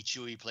as Lucky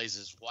Chewy, plays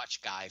as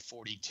Watch Guy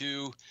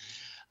 42.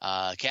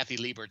 Kathy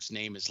Liebert's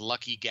name is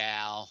Lucky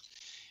Gal.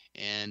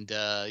 And,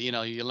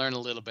 you learn a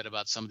little bit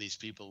about some of these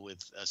people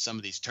with some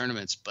of these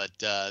tournaments. But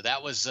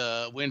that was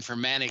a win for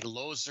Manny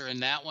Galoser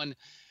in that one.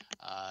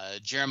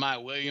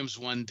 Jeremiah Williams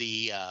won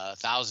the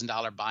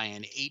 $1,000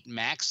 buy-in 8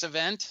 max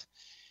event.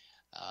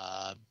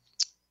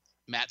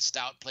 Matt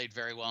Stout played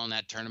very well in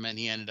that tournament.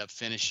 He ended up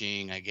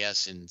finishing, I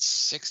guess, in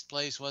 6th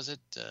place, was it?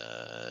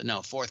 No,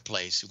 4th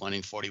place,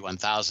 winning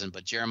 $41,000.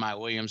 But Jeremiah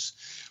Williams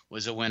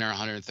was a winner,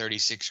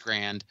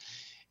 $136,000.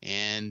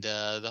 And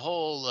the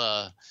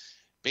whole,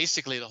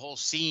 basically the whole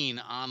scene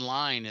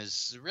online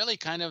is really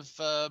kind of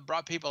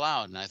brought people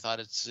out, and I thought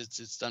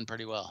it's done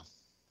pretty well.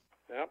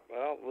 Yeah,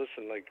 well,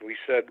 listen, like we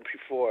said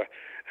before,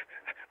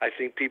 I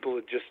think people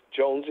are just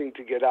jonesing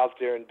to get out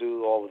there and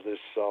do all of this.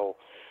 So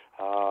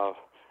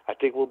I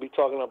think we'll be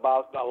talking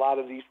about a lot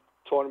of these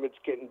tournaments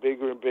getting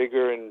bigger and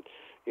bigger, and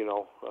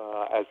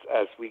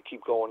as we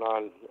keep going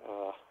on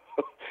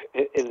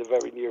in the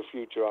very near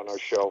future on our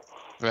show.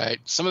 Right.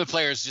 Some of the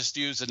players just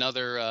use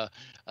another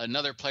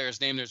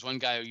player's name. There's one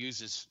guy who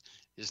uses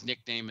his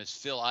nickname as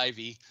Phil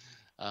Ivey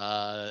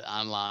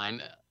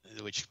online,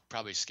 which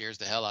probably scares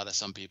the hell out of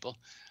some people.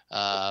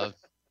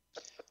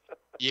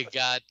 You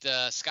got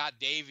Scott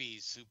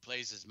Davies, who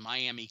plays as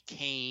Miami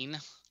Kane.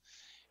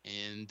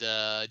 And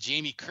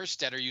Jamie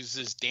Kerstetter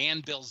uses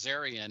Dan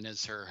Bilzerian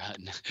as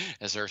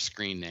her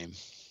screen name.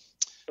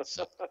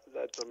 So,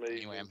 that's amazing.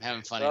 Anyway, I'm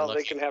having fun. Well,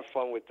 they can have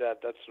fun with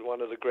that. That's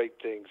one of the great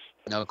things.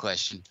 No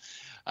question.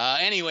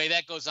 Anyway,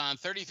 that goes on.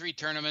 33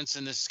 tournaments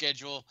in this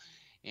schedule,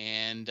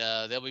 and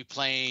they'll be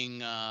playing.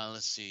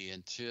 Let's see,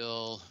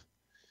 until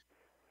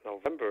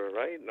November,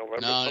 right?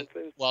 November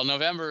something. Well,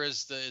 November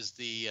is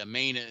the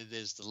main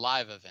is the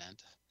live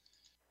event.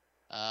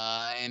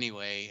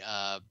 Anyway.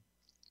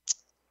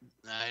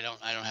 I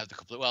don't have the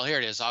complete. Well, here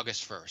it is,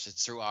 August 1st.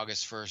 It's through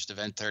August 1st.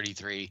 Event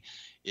 33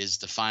 is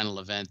the final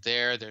event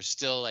there. There's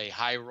still a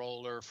high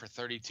roller for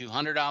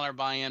 $3,200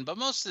 buy-in, but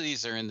most of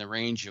these are in the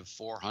range of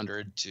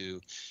 $400 to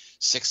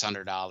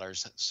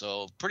 $600.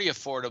 So pretty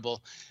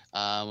affordable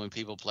when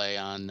people play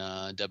on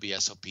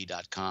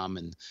WSOP.com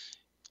and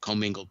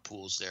commingled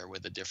pools there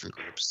with the different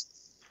groups.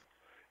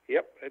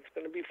 Yep, it's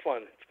going to be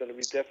fun. It's going to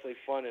be definitely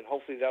fun, and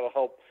hopefully that'll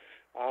help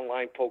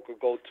online poker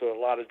go to a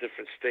lot of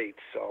different states,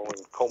 so,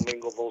 and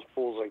commingle those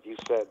pools like you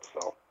said.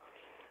 So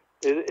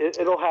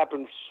it'll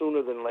happen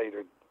sooner than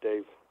later,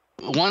 Dave.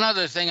 One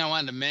other thing I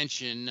wanted to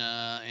mention,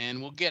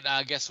 and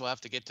I guess we'll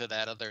have to get to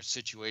that other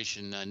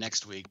situation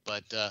next week,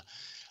 but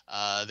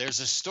there's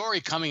a story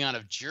coming out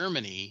of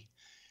Germany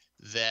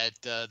that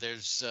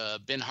there's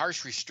been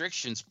harsh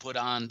restrictions put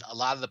on a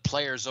lot of the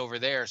players over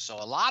there. So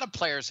a lot of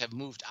players have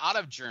moved out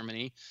of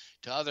Germany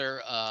to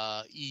other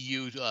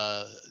EU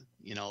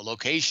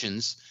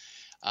locations.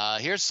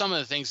 Here's some of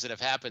the things that have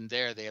happened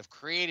there. They have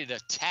created a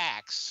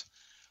tax,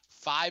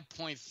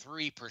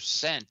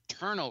 5.3%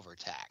 turnover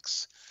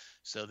tax.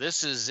 So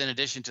this is in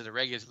addition to the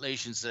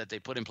regulations that they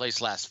put in place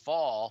last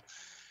fall.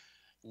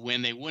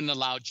 when they wouldn't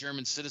allow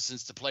German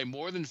citizens to play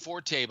more than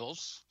 4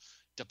 tables,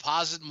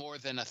 deposit more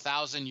than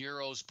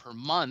 €1,000 per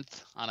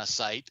month on a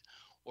site,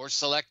 or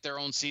select their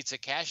own seats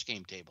at cash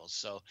game tables.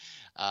 So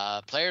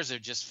players are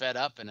just fed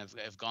up and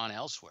have gone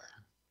elsewhere.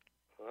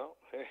 Well,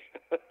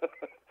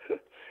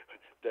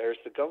 there's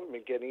the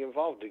government getting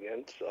involved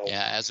again. So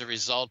yeah, as a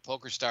result,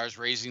 PokerStars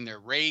raising their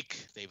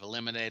rake. They've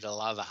eliminated a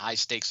lot of the high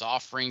stakes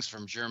offerings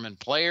from German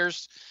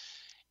players,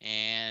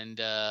 and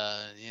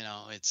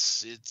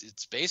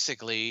it's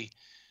basically,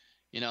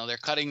 they're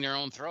cutting their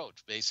own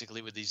throat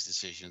basically with these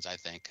decisions, I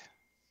think.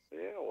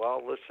 Yeah,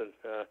 well, listen.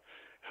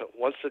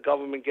 Once the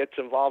government gets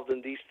involved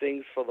in these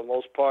things, for the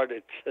most part,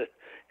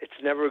 it's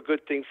never a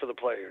good thing for the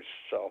players.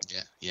 So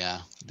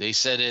yeah. They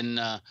said in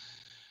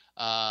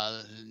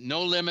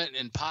no limit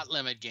and pot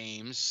limit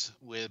games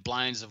with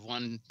blinds of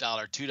 $1,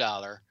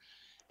 $2,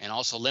 and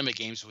also limit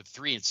games with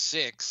 3 and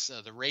 6,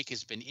 the rake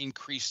has been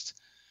increased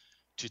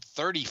to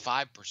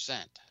 35%.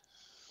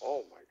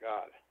 Oh my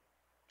God!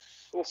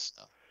 Oof,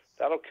 so,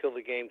 that'll kill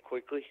the game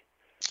quickly.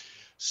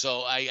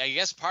 So I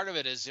guess part of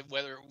it is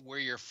where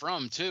you're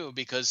from too,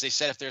 because they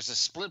said if there's a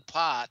split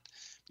pot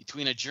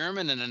between a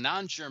German and a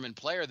non-German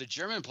player, the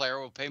German player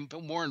will pay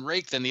more in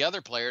rake than the other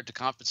player to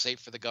compensate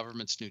for the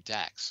government's new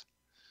tax.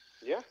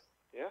 Yeah.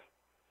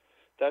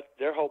 That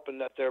they're hoping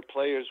that their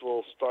players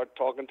will start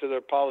talking to their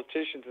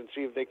politicians and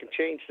see if they can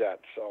change that.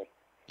 So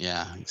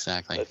yeah,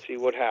 exactly. Let's see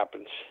what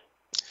happens.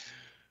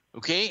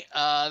 Okay,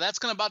 that's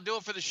going to about do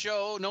it for the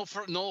show.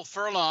 Noel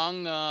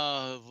Furlong,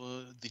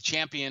 the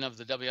champion of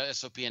the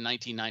WSOP in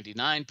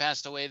 1999,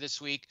 passed away this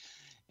week,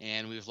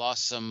 and we've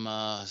lost some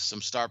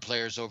star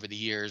players over the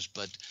years.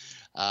 But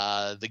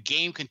the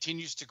game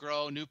continues to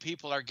grow. New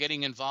people are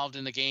getting involved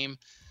in the game.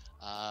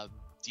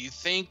 Do you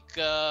think,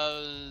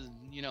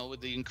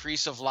 with the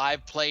increase of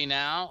live play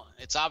now,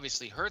 it's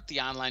obviously hurt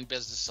the online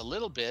business a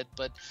little bit,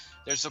 but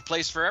there's a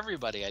place for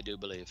everybody, I do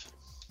believe.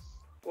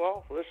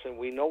 Well, listen,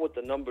 we know what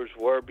the numbers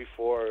were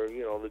before,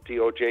 the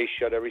DOJ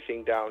shut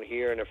everything down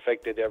here and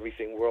affected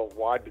everything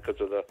worldwide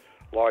because of the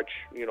large,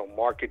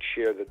 market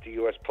share that the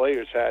U.S.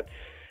 players had.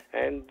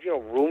 And,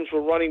 rooms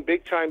were running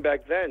big time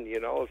back then.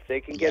 If they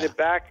can get it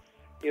back,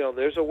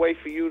 there's a way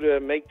for you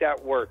to make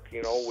that work,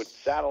 with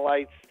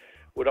satellites,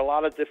 with a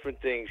lot of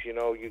different things.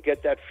 You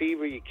get that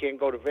fever, you can't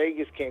go to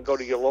Vegas, can't go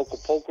to your local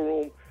poker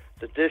room,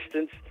 the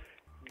distance.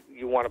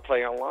 You want to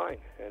play online,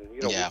 and we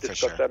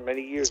discussed that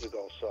many years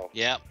ago. So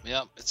yeah,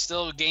 it's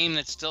still a game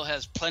that still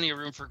has plenty of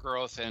room for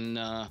growth, and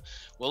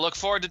we'll look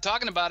forward to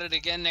talking about it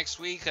again next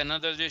week.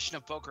 Another edition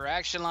of Poker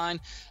Action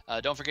Line.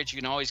 Don't forget, you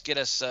can always get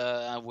us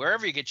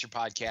wherever you get your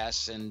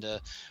podcasts, and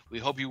we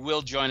hope you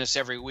will join us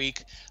every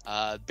week.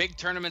 Big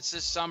tournaments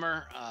this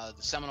summer.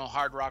 The Seminole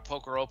Hard Rock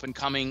Poker Open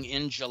coming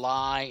in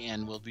July,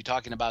 and we'll be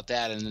talking about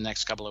that in the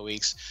next couple of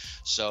weeks.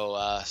 So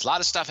a lot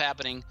of stuff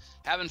happening.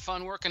 Having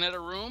fun working at a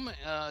room,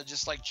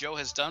 just like Joe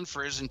has done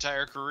for his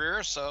entire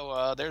career.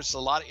 So there's a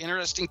lot of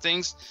interesting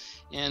things,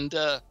 and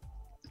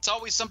it's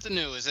always something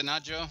new, is it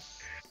not, Joe?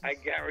 I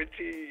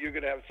guarantee you're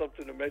going to have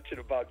something to mention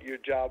about your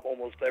job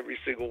almost every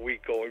single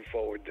week going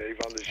forward, Dave,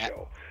 on the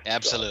show.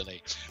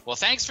 Absolutely. So. Well,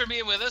 thanks for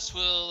being with us.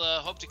 We'll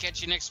hope to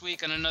catch you next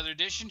week on another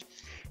edition,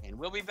 and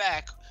we'll be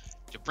back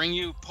to bring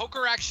you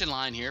Poker Action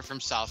Line here from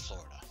South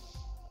Florida.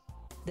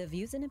 The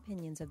views and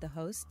opinions of the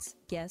hosts,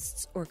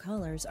 guests, or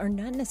callers are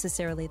not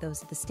necessarily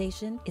those of the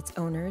station, its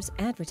owners,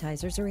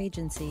 advertisers, or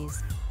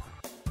agencies.